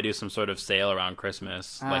sooner if they do some sort of sale around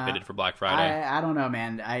Christmas, like they did for Black Friday. I don't know,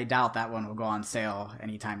 man. I doubt that one will go on sale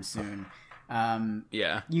anytime soon.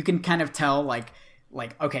 You can kind of tell, like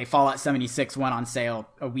okay, Fallout 76 went on sale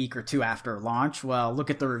a week or two after launch. Well, look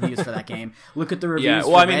at the reviews for that game. Look at the reviews.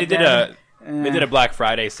 They did a Black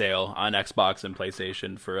Friday sale on Xbox and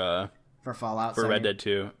PlayStation for Fallout for Red Dead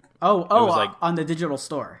 2. Oh, it was on the digital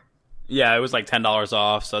store. Yeah, it was like $10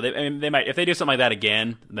 off. So they might, if they do something like that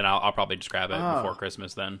again, then I'll probably just grab it before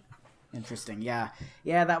Christmas then. Interesting. Yeah,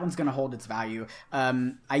 that one's gonna hold its value.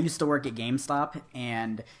 I used to work at GameStop,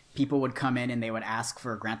 and people would come in and they would ask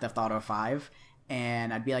for Grand Theft Auto 5,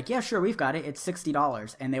 and I'd be like, yeah, sure, we've got it. It's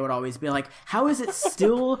 $60. And they would always be like, how is it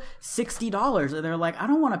still $60? And they're like, I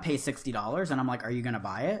don't want to pay $60. And I'm like, are you going to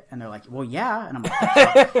buy it? And they're like, well, yeah. And I'm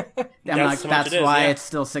like, that's why it's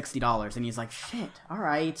still $60. And he's like, shit, all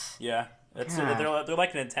right. Yeah. They're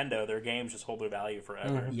like Nintendo. Their games just hold their value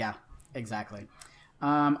forever. Yeah, exactly.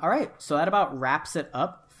 All right. So that about wraps it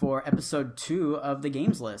up for episode 2 of the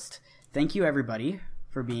Games List. Thank you, everybody,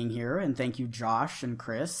 for being here. And thank you, Josh and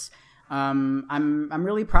Chris. I'm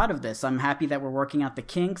really proud of this. I'm happy that we're working out the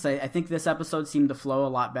kinks. I think this episode seemed to flow a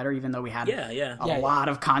lot better, even though we had a lot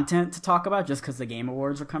of content to talk about just because the Game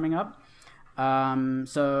Awards are coming up.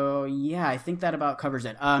 So yeah, I think that about covers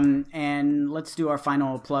it. And let's do our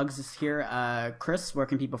final plugs here. Chris, where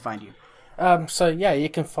can people find you? So yeah, you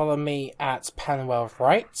can follow me at Panwell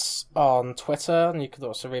Writes on Twitter, and you can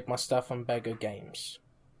also read my stuff on Bago Games.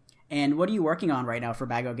 And what are you working on right now for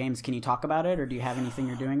Bago Games? Can you talk about it, or do you have anything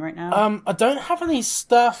you're doing right now? I don't have any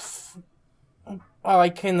stuff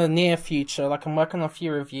like in the near future. Like I'm working on a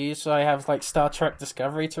few reviews. So I have like Star Trek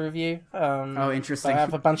Discovery to review. Oh, interesting. I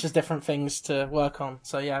have a bunch of different things to work on.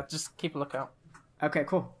 So yeah, just keep a lookout. Okay,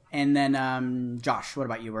 cool. And then Josh, what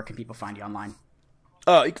about you? Where can people find you online?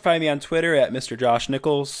 You can find me on Twitter at Mr. Josh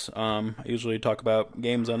Nichols. I usually talk about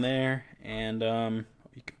games on there, and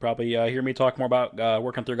you can probably hear me talk more about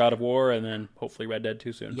working through God of War and then hopefully Red Dead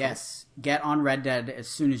 2 soon. Yes, get on Red Dead as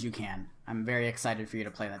soon as you can. I'm very excited for you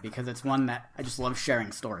to play that because it's one that I just love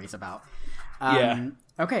sharing stories about.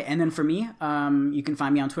 Okay, and then for me, you can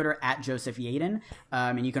find me on Twitter at Joseph Yaden,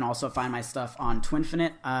 and you can also find my stuff on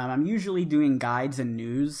Twinfinite. I'm usually doing guides and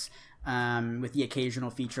news with the occasional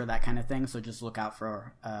feature, that kind of thing, so just look out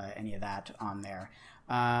for any of that on there.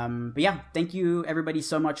 But yeah, thank you everybody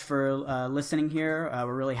so much for listening here.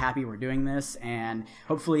 We're really happy we're doing this, and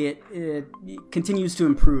hopefully it continues to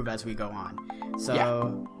improve as we go on.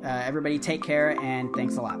 So everybody take care, and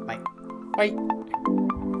thanks a lot. Bye. Bye.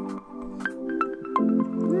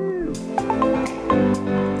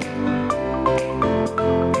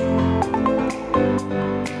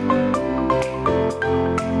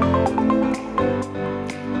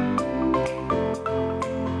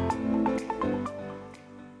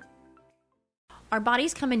 Our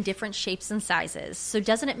bodies come in different shapes and sizes, so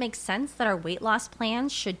doesn't it make sense that our weight loss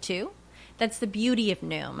plans should too? That's the beauty of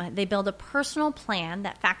Noom. They build a personal plan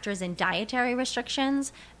that factors in dietary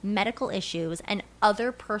restrictions, medical issues, and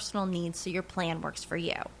other personal needs so your plan works for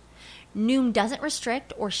you. Noom doesn't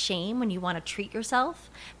restrict or shame when you want to treat yourself.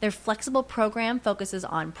 Their flexible program focuses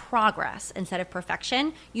on progress instead of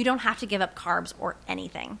perfection. You don't have to give up carbs or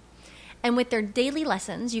anything. And with their daily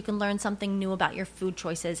lessons, you can learn something new about your food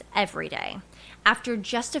choices every day. After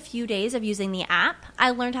just a few days of using the app,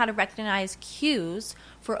 I learned how to recognize cues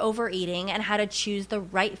for overeating and how to choose the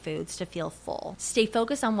right foods to feel full. Stay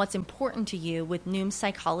focused on what's important to you with Noom's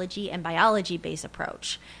psychology and biology-based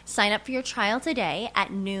approach. Sign up for your trial today at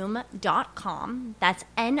Noom.com. That's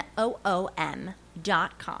Noom.com.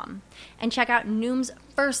 And check out Noom's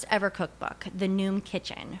first ever cookbook, The Noom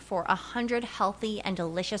Kitchen, for 100 healthy and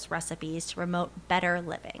delicious recipes to promote better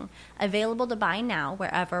living. Available to buy now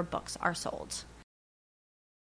wherever books are sold.